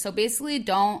realistic. So basically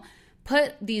don't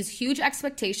put these huge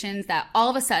expectations that all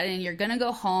of a sudden you're going to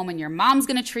go home and your mom's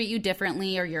going to treat you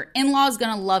differently, or your in-laws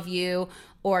going to love you,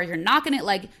 or you're not going to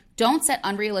like, don't set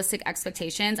unrealistic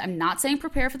expectations. I'm not saying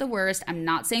prepare for the worst. I'm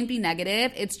not saying be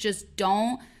negative. It's just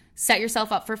don't set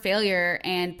yourself up for failure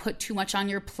and put too much on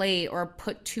your plate or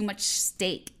put too much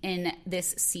stake in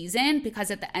this season, because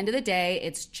at the end of the day,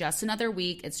 it's just another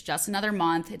week. It's just another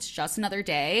month. It's just another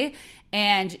day.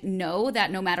 And know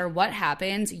that no matter what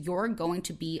happens, you're going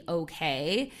to be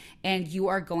okay and you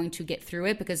are going to get through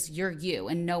it, because you're you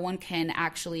and no one can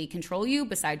actually control you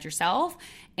besides yourself.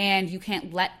 And you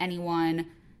can't let anyone,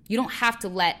 you don't have to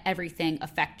let everything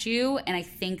affect you. And I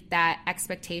think that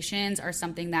expectations are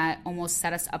something that almost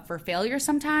set us up for failure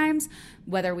sometimes,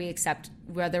 whether we expect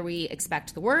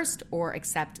the worst or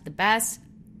accept the best.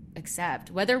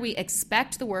 Whether we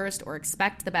expect the worst or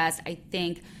expect the best, I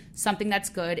think something that's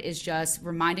good is just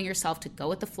reminding yourself to go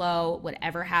with the flow.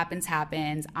 Whatever happens,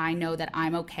 happens. I know that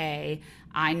I'm okay.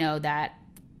 I know that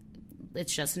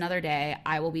it's just another day.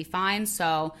 I will be fine.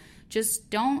 So just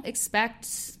don't expect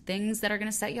things that are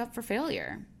going to set you up for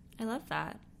failure. I love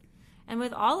that. And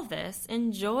with all of this,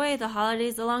 enjoy the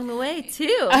holidays along the way,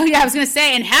 too. Oh, yeah, I was going to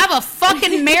say, and have a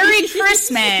fucking Merry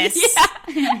Christmas.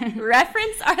 Yeah.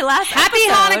 Reference our last Happy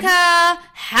episode. Hanukkah.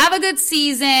 Have a good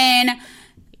season.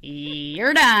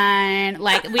 You're done.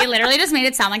 Like, we literally just made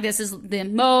it sound like this is the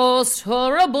most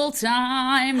horrible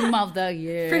time of the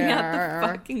year. Bring out the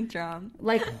fucking drum.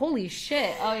 Like, holy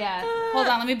shit. Oh, yeah. Hold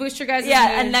on. Let me boost your guys' mood.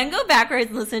 Yeah, and then go backwards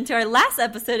and listen to our last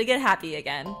episode to get happy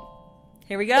again.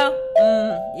 Here we go.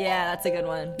 Yeah, that's a good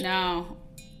one. No.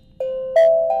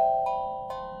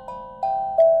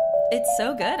 It's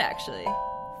so good, actually.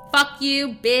 Fuck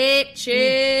you,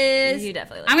 bitches. You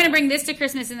definitely like I'm going to bring this to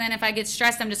Christmas, and then if I get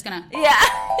stressed, I'm just going to... Yeah.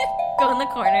 Go in the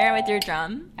corner with your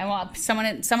drum. I want someone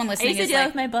I listening used to is do that like...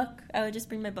 with my book. I would just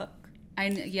bring my book. I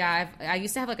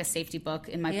used to have like a safety book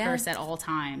in my purse at all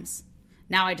times.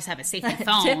 Now I just have a safety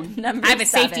phone. Number I have a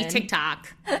 7. safety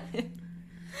TikTok.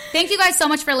 Thank you guys so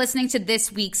much for listening to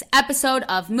this week's episode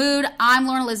of Mood. I'm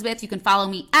Lauren Elizabeth. You can follow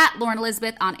me at Lauren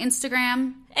Elizabeth on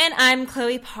Instagram. And I'm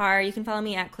Chloe Parr. You can follow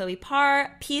me at Chloe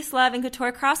Parr. Peace, love, and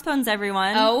couture crossbones,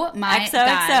 everyone. Oh my XOXO.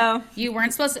 God. You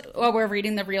weren't supposed to... Oh, we're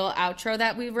reading the real outro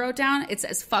that we wrote down. It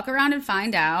says, fuck around and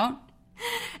find out.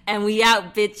 And we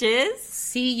out, bitches.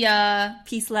 See ya.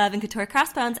 Peace, love, and couture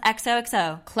crossbones,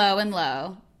 XOXO. Chloe and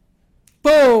Lo.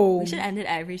 Boom. We should end it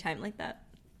every time like that.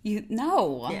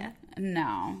 No. Yeah.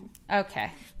 No.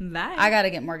 Okay. Bye. I gotta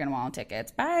get Morgan Wallen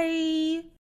tickets. Bye.